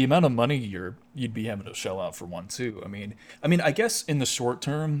 and the amount of money you'd be having to shell out for one too. I mean, I guess in the short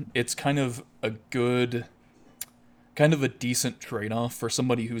term, it's kind of a decent trade-off for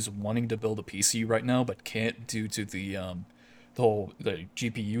somebody who's wanting to build a PC right now but can't due to the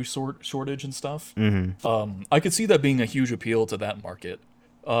GPU shortage and stuff. mhm. I could see that being a huge appeal to that market.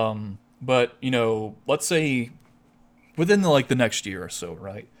 But let's say within the next year or so,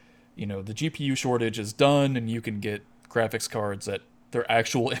 right? The GPU shortage is done, and you can get graphics cards at their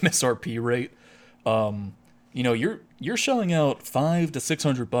actual MSRP rate. You're shelling out $500 to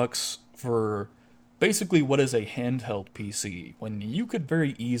 $600 for basically what is a handheld PC when you could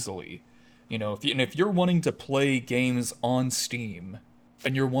very easily, if you're wanting to play games on Steam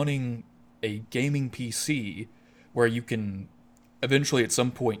and you're wanting a gaming PC where you can eventually at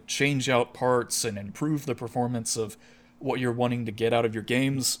some point change out parts and improve the performance of what you're wanting to get out of your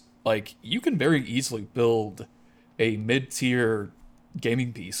games, like you can very easily build a mid-tier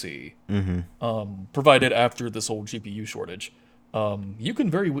gaming PC, Mhm. provided after this whole GPU shortage. you can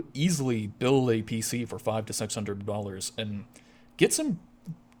very easily build a PC for $500 to $600 and get some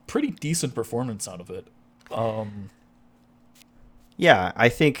pretty decent performance out of it. Um, Yeah, I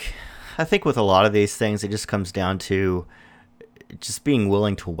think with a lot of these things, it just comes down to just being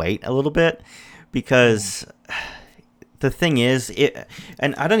willing to wait a little bit, mhm. because the thing is,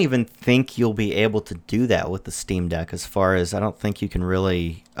 and I don't even think you'll be able to do that with the Steam Deck. As far as, I don't think you can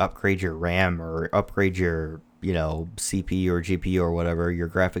really upgrade your RAM or upgrade your CPU or GPU or whatever, your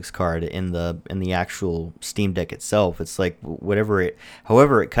graphics card in the actual Steam Deck itself. It's like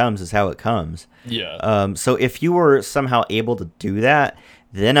however it comes is how it comes. Yeah. So if you were somehow able to do that,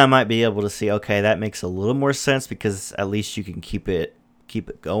 then I might be able to see, okay, that makes a little more sense, because at least you can keep it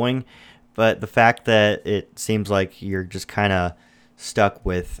going. But the fact that it seems like you're just kind of stuck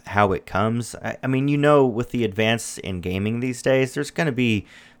with how it comes, I mean, with the advance in gaming these days, there's going to be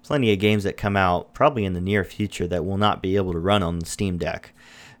plenty of games that come out probably in the near future that will not be able to run on the Steam Deck.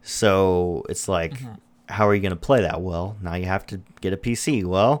 So it's like, Mhm. how are you going to play that? Well, now you have to get a PC.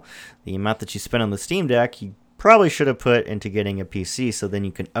 Well, the amount that you spend on the Steam Deck, you probably should have put into getting a PC, so then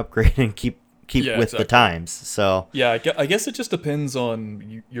you can upgrade and keep Yeah, with the exactly. times. So Yeah, I guess it just depends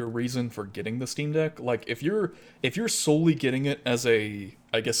on your reason for getting the Steam Deck. Like if you're solely getting it as a,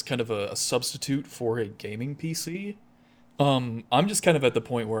 I guess, kind of a substitute for a gaming PC, I'm just kind of at the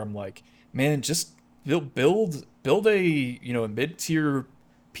point where I'm like, man, just build a, a mid-tier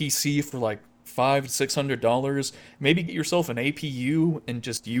PC for like $500 to $600. Maybe get yourself an APU and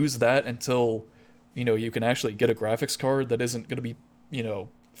just use that until, you can actually get a graphics card that isn't gonna be,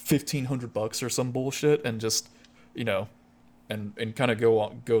 1,500 bucks or some bullshit, and just, you know, and kind of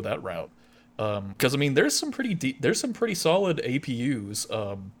go that route. Because I mean, there's some pretty solid APUs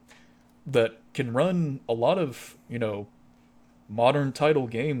that can run a lot of, modern title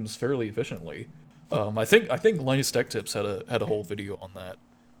games fairly efficiently. I think Linus Tech Tips had a whole video on that.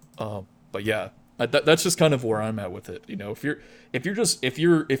 But yeah, that's just kind of where I'm at with it. If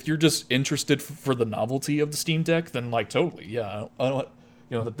you're just interested for the novelty of the Steam Deck, then like totally, yeah.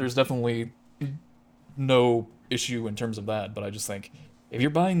 There's definitely no issue in terms of that. But I just think if you're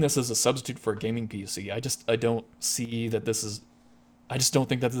buying this as a substitute for a gaming PC, I don't see that this is. I just don't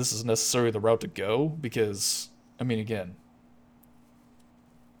think that this is necessarily the route to go because I mean, again.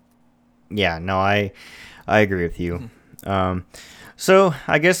 yeah, no, I agree with you. Mhm. Um, so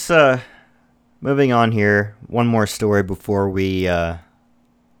I guess moving on here, one more story before we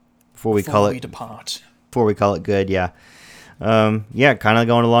Before call it we depart. before we call it good. Yeah. Yeah, kind of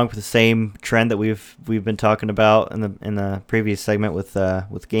going along with the same trend that we've been talking about in the previous segment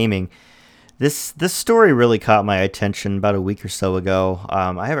with gaming. This story really caught my attention about a week or so ago.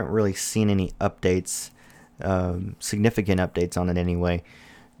 I haven't really seen any updates, significant updates on it anyway.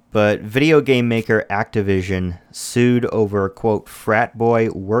 But video game maker Activision sued over, quote, frat boy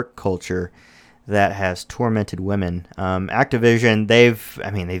work culture that has tormented women. Activision,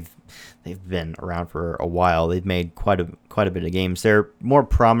 they've been around for a while. They've made quite a bit of games. They're more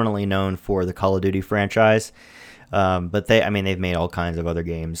prominently known for the Call of Duty franchise. But they've made all kinds of other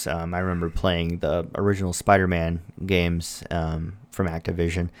games. I remember playing the original Spider-Man games from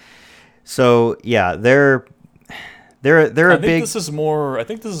Activision. So yeah, they're a big. I think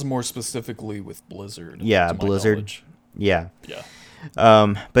this is more specifically with Blizzard, Yeah, to my Blizzard. knowledge. Yeah.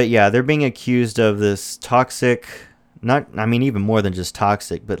 Yeah. But yeah, they're being accused of this toxic, not, I mean, even more than just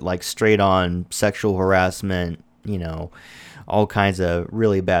toxic, but like straight on sexual harassment, all kinds of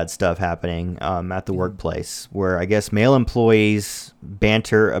really bad stuff happening at the Mhm. workplace, where I guess male employees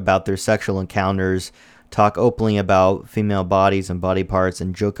banter about their sexual encounters, talk openly about female bodies and body parts,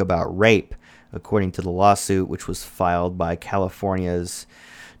 and joke about rape, according to the lawsuit, which was filed by California's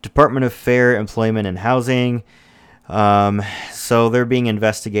Department of Fair Employment and Housing. So they're being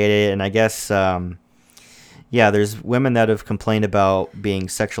investigated, and I guess, yeah, there's women that have complained about being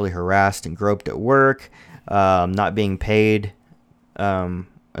sexually harassed and groped at work, not being paid,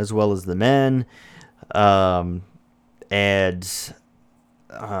 as well as the men, um, and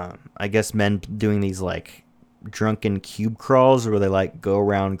I guess men doing these like drunken cube crawls where they like go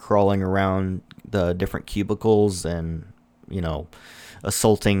around crawling around the different cubicles and you know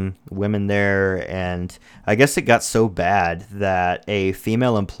assaulting women there. And I guess it got so bad that a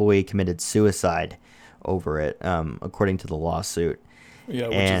female employee committed suicide over it, according to the lawsuit. Yeah,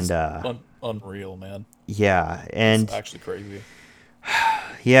 which And is unreal, man. yeah, It's and actually crazy.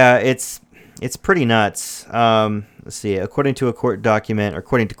 yeah, it's pretty nuts. Let's see. According to court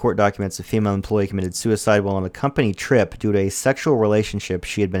documents, a female employee committed suicide while on a company trip due to a sexual relationship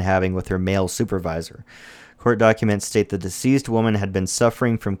she had been having with her male supervisor. Court documents state the deceased woman had been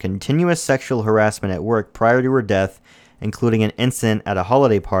suffering from continuous sexual harassment at work prior to her death including an incident at a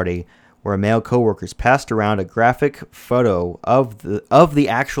holiday party where male coworkers passed around a graphic photo of the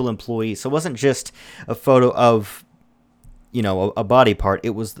actual employee. So it wasn't just a photo of, a body part.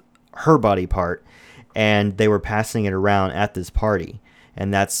 It was her body part, and they were passing it around at this party,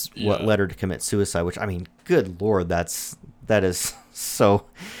 and that's what led her to commit suicide. Which, I mean, good Lord, that is so.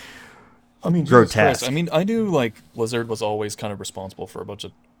 I mean, grotesque. I mean, I knew like Blizzard was always kind of responsible for a bunch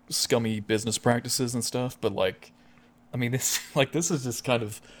of scummy business practices and stuff, but like, I mean, this is just kind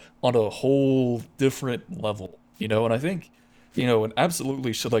of on a whole different level, And I think, and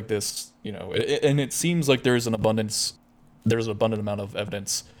absolutely shit like this, and it seems like there's an abundant amount of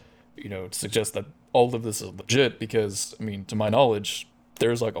evidence, to suggest that all of this is legit. Because I mean, to my knowledge,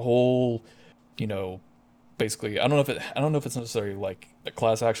 there's like a whole, basically, I don't know if it's necessarily like a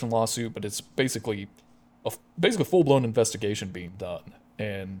class action lawsuit, but it's basically a full blown investigation being done.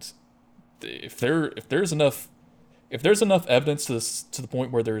 And if there's enough evidence to the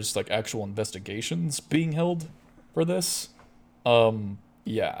point where there's like actual investigations being held for this,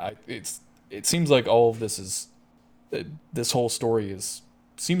 it seems like all of this whole story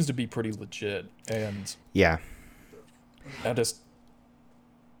seems to be pretty legit. And yeah, I just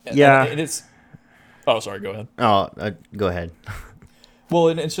yeah, and it's. Oh, sorry. Go ahead. Oh, go ahead. Well,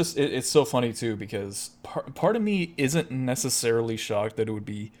 and it's just it's so funny too, because part of me isn't necessarily shocked that it would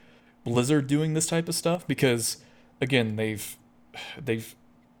be Blizzard doing this type of stuff, because again, they've the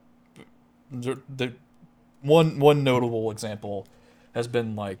one notable example has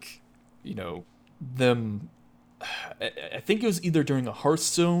been like, them. I think it was either during a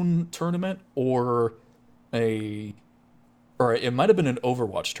Hearthstone tournament or it might have been an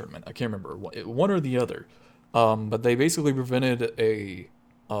Overwatch tournament. I can't remember, one or the other. But they basically prevented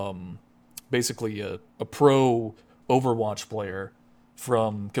basically a pro Overwatch player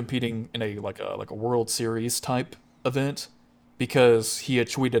from competing in a World Series type event because he had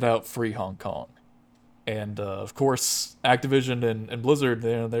tweeted out "Free Hong Kong," and of course Activision and Blizzard,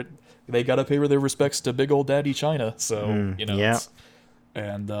 they gotta pay their respects to big old daddy China. So yeah.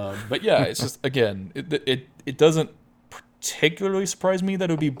 But yeah, it's just, again, it doesn't particularly surprise me that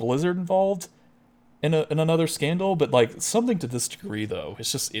it would be Blizzard involved in another scandal, but like something to this degree though,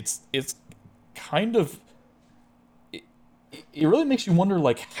 it's kind of it really makes you wonder,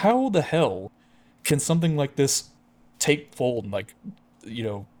 like, how the hell can something like this take fold and, like,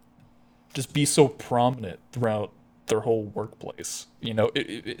 just be so prominent throughout their whole workplace.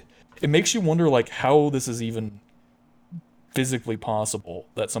 It makes you wonder, like, how this is even physically possible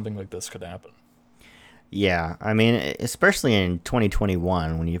that something like this could happen. Yeah, I mean, especially in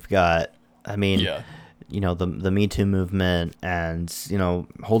 2021 when you've got, the Me Too movement and,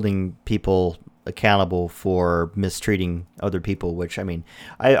 holding people accountable for mistreating other people, which, I mean,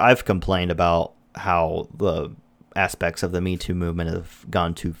 I've complained about how the aspects of the Me Too movement have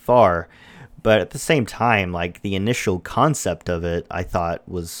gone too far. But at the same time, like, the initial concept of it, I thought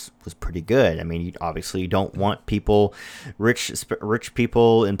was pretty good. I mean, obviously you don't want rich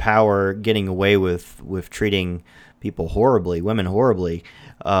people in power getting away with treating people horribly, women horribly.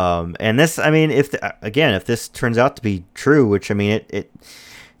 And this, I mean, if this turns out to be true, which, I mean, it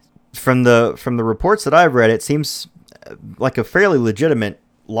from the reports that I've read, it seems like a fairly legitimate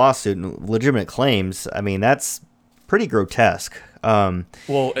lawsuit and legitimate claims. I mean, that's pretty grotesque. Well,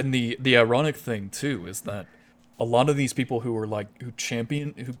 and the ironic thing too is that a lot of these people who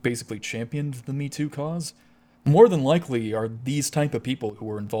basically championed the Me Too cause, more than likely are these type of people who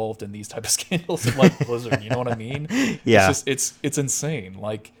were involved in these type of scandals, like Blizzard. You know what I mean? Yeah. It's insane.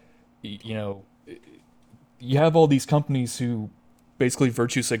 Like, you have all these companies who basically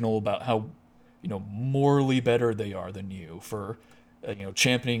virtue signal about how, morally better they are than you for,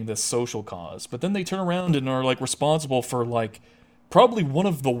 championing this social cause, but then they turn around and are like responsible for like probably one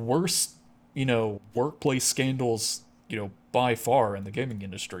of the worst, workplace scandals, by far in the gaming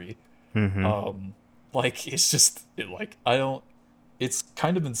industry. Mm-hmm. Like, it's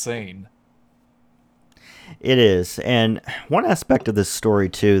kind of insane. It is. And one aspect of this story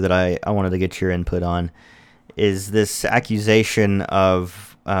too that I wanted to get your input on is this accusation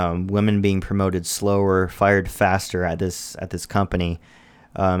of women being promoted slower, fired faster at this company.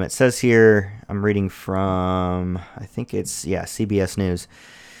 It says here, I'm reading from, I think it's, CBS News.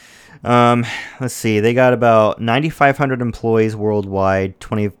 Let's see, they got about 9,500 employees worldwide,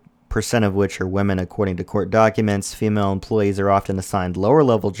 20% of which are women, according to court documents. Female employees are often assigned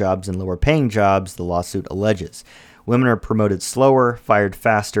lower-level jobs and lower-paying jobs, the lawsuit alleges. Women are promoted slower, fired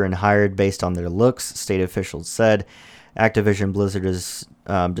faster, and hired based on their looks, state officials said. Activision Blizzard has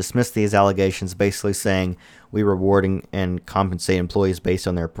dismissed these allegations, basically saying we reward and compensate employees based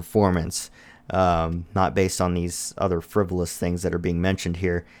on their performance. not based on these other frivolous things that are being mentioned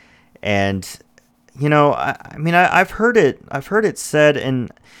here. And you know, I mean, I've heard it said,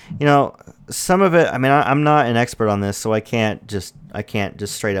 and you know, some of it. I mean, I'm not an expert on this, so I can't just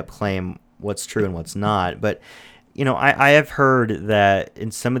straight up claim what's true and what's not. But you know, I have heard that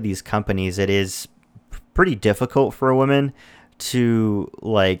in some of these companies, it is pretty difficult for a woman to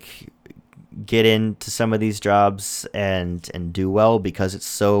like get into some of these jobs and do well because it's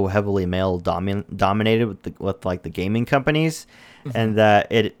so heavily male dominated with like the gaming companies, and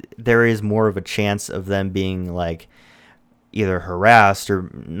that there is more of a chance of them being like either harassed or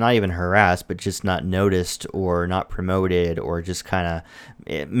not even harassed, but just not noticed or not promoted, or just kind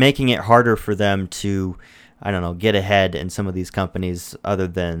of making it harder for them to, I don't know, get ahead in some of these companies other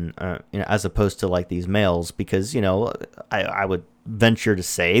than, you know, as opposed to like these males, because, you know, I would venture to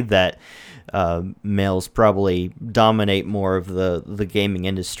say that males probably dominate more of the gaming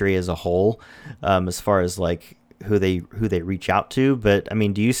industry as a whole, as far as like who they reach out to. But I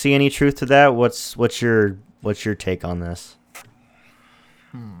mean, do you see any truth to that? What's your take on this?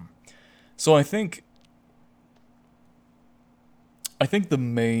 So I think the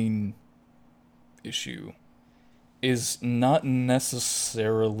main issue is not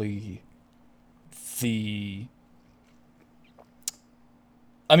necessarily the...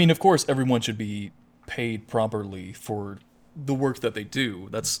 I mean, of course, everyone should be paid properly for the work that they do.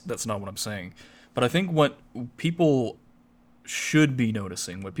 That's not what I'm saying. But I think what people should be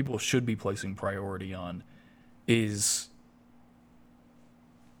noticing, what people should be placing priority on, is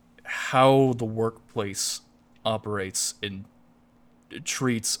how the workplace operates and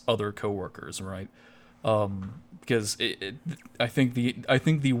treats other coworkers, right? Because I think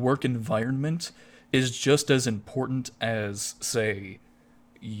the work environment is just as important as, say,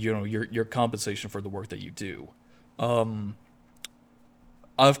 you know, your compensation for the work that you do.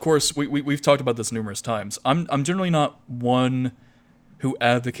 Of course, we've talked about this numerous times. I'm generally not one who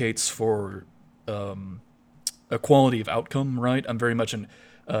advocates for equality of outcome, right? I'm very much an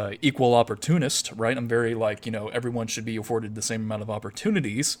equal opportunist, right? I'm very like, you know, everyone should be afforded the same amount of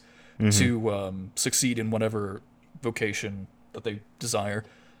opportunities to succeed in whatever vocation that they desire.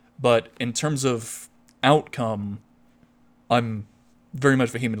 But in terms of outcome, I'm very much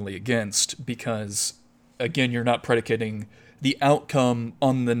vehemently against, because, again, you're not predicating the outcome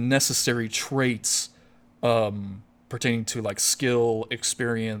on the necessary traits pertaining to like skill,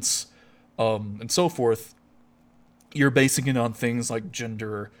 experience, and so forth. You're basing it on things like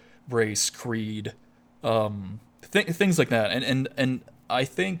gender, race, creed, things like that. And I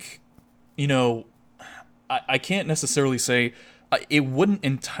think, you know, I can't necessarily say... it wouldn't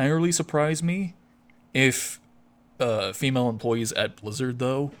entirely surprise me if female employees at Blizzard,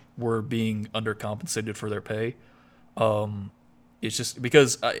 though, were being undercompensated for their pay. It's just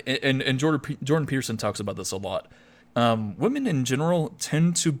because, and Jordan Peterson talks about this a lot. Women in general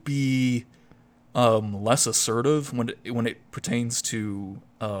tend to be less assertive when it pertains to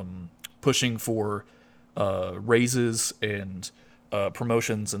pushing for raises and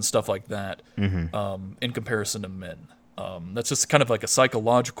promotions and stuff like that, in comparison to men. That's just kind of like a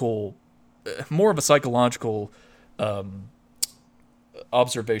psychological, more of a psychological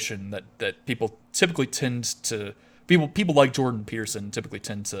observation that people typically tend to... People like Jordan Peterson typically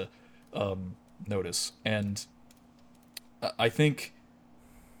tend to notice. And I think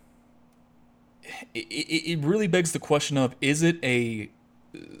it really begs the question of, is it a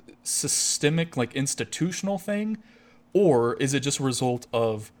systemic, like, institutional thing, or is it just a result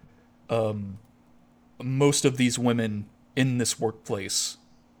of most of these women in this workplace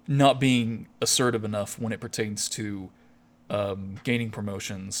not being assertive enough when it pertains to gaining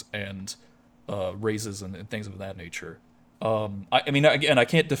promotions and raises and things of that nature? I mean, again, I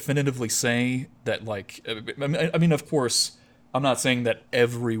can't definitively say that, like... I mean, of course, I'm not saying that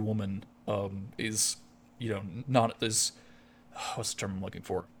every woman is, you know, not as... what's the term I'm looking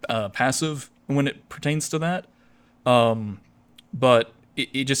for? Passive when it pertains to that. But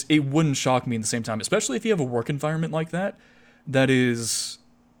it wouldn't shock me at the same time, especially if you have a work environment like that, that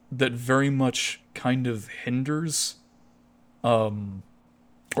very much kind of hinders,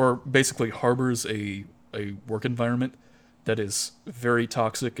 or basically harbors a work environment that is very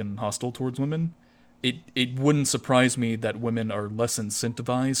toxic and hostile towards women. It wouldn't surprise me that women are less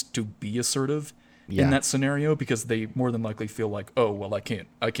incentivized to be assertive in that scenario, because they more than likely feel like, oh, well, I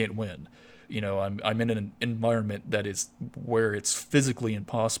can't win. You know, I'm in an environment that is where it's physically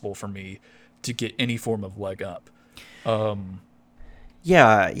impossible for me to get any form of leg up.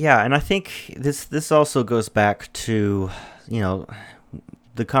 Yeah, and I think this also goes back to, you know,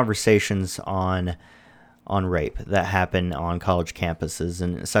 the conversations on on rape that happen on college campuses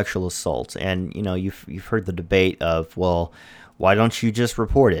and sexual assault. And you've heard the debate of, well, why don't you just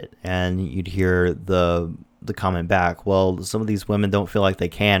report it? And you'd hear the comment back, well, some of these women don't feel like they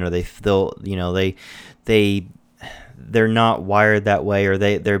can, or they feel they're not wired that way, or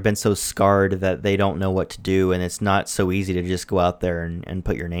they've been so scarred that they don't know what to do, and it's not so easy to just go out there and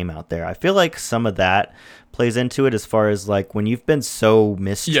put your name out there. I feel like some of that plays into it, as far as like when you've been so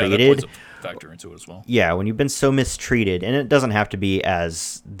mistreated. Yeah, that plays a factor into it as well. Yeah, when you've been so mistreated, and it doesn't have to be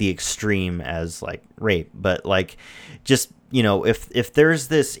as the extreme as like rape, but like just, if there's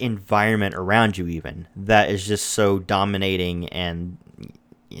this environment around you even that is just so dominating, and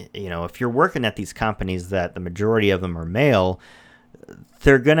if you're working at these companies that the majority of them are male,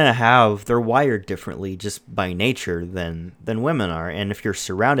 they're wired differently just by nature than women are. And if you're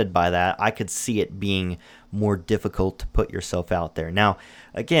surrounded by that, I could see it being more difficult to put yourself out there. Now,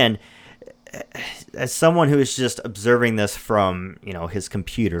 again, as someone who is just observing this from, his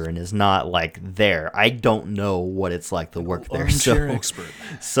computer and is not like there, I don't know what it's like to work there.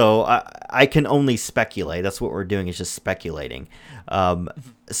 So I can only speculate. That's what we're doing, is just speculating.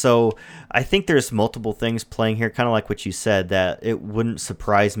 So I think there's multiple things playing here, kind of like what you said, that it wouldn't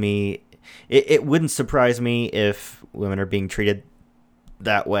surprise me. It wouldn't surprise me if women are being treated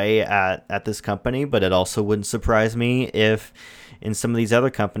that way at this company, but it also wouldn't surprise me if in some of these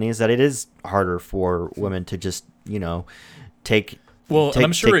other companies that it is harder for women to just, take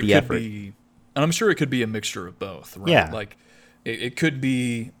I'm sure the effort. I'm sure it could be a mixture of both, right? Yeah. Like it could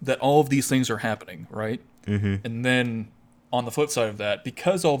be that all of these things are happening, right? Mm-hmm. And then on the flip side of that,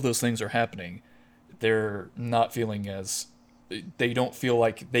 because all of those things are happening, they're not feeling they don't feel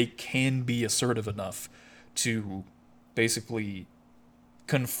like they can be assertive enough to basically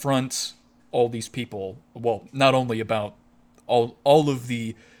confront all these people. Well, not only about all of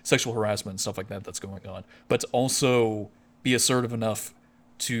the sexual harassment and stuff like that that's going on, but to also be assertive enough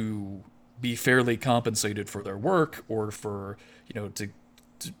to be fairly compensated for their work, or for,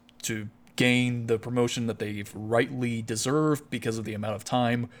 to gain the promotion that they've rightly deserved because of the amount of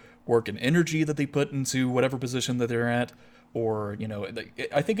time, work, and energy that they put into whatever position that they're at. Or,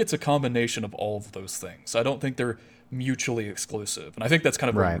 I think it's a combination of all of those things. I don't think they're mutually exclusive. And I think that's kind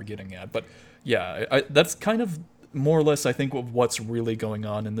of what we're getting at. But yeah, that's kind of more or less, I think, of what's really going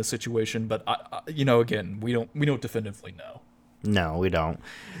on in this situation. But again, we don't definitively know. No, we don't.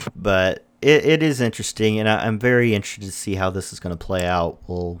 But it is interesting, and I'm very interested to see how this is going to play out.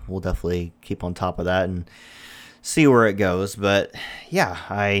 We'll definitely keep on top of that and see where it goes. But yeah,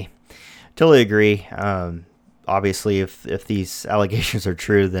 I totally agree. Obviously, if these allegations are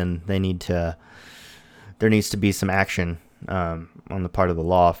true, then there needs to be some action on the part of the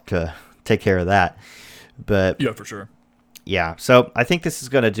law to take care of that. But yeah, for sure. Yeah, so I think this is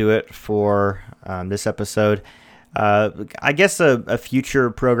going to do it for this episode. I guess a future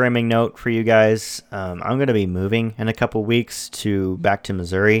programming note for you guys. I'm going to be moving in a couple weeks back to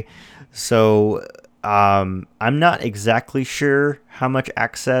Missouri, so I'm not exactly sure how much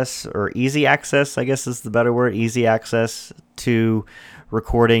access, or easy access, I guess is the better word, easy access to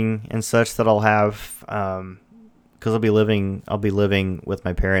recording and such that I'll have, because I'll be living with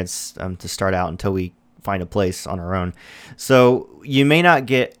my parents to start out until we find a place on our own. So you may not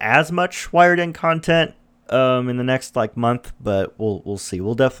get as much wired in content in the next month, but we'll see.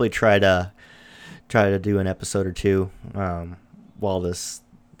 We'll definitely try to do an episode or two while this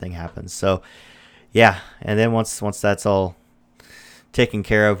thing happens. So yeah, and then once that's all taken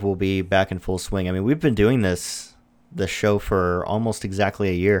care of, we'll be back in full swing. I mean, we've been doing this show for almost exactly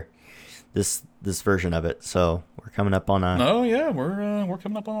a year, this version of it. So we're coming up on we're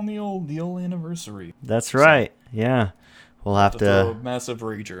coming up on the old anniversary. That's right. Yeah, we'll have to throw a massive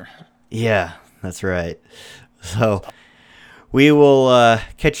rager. Yeah, that's right. So we will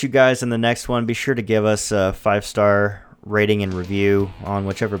catch you guys in the next one. Be sure to give us a 5-star rating and review on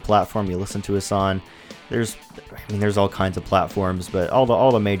whichever platform you listen to us on. There's all kinds of platforms, but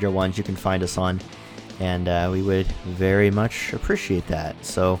all the major ones you can find us on, and we would very much appreciate that.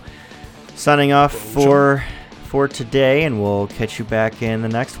 So signing off for today, and we'll catch you back in the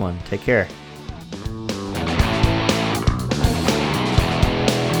next one. Take care.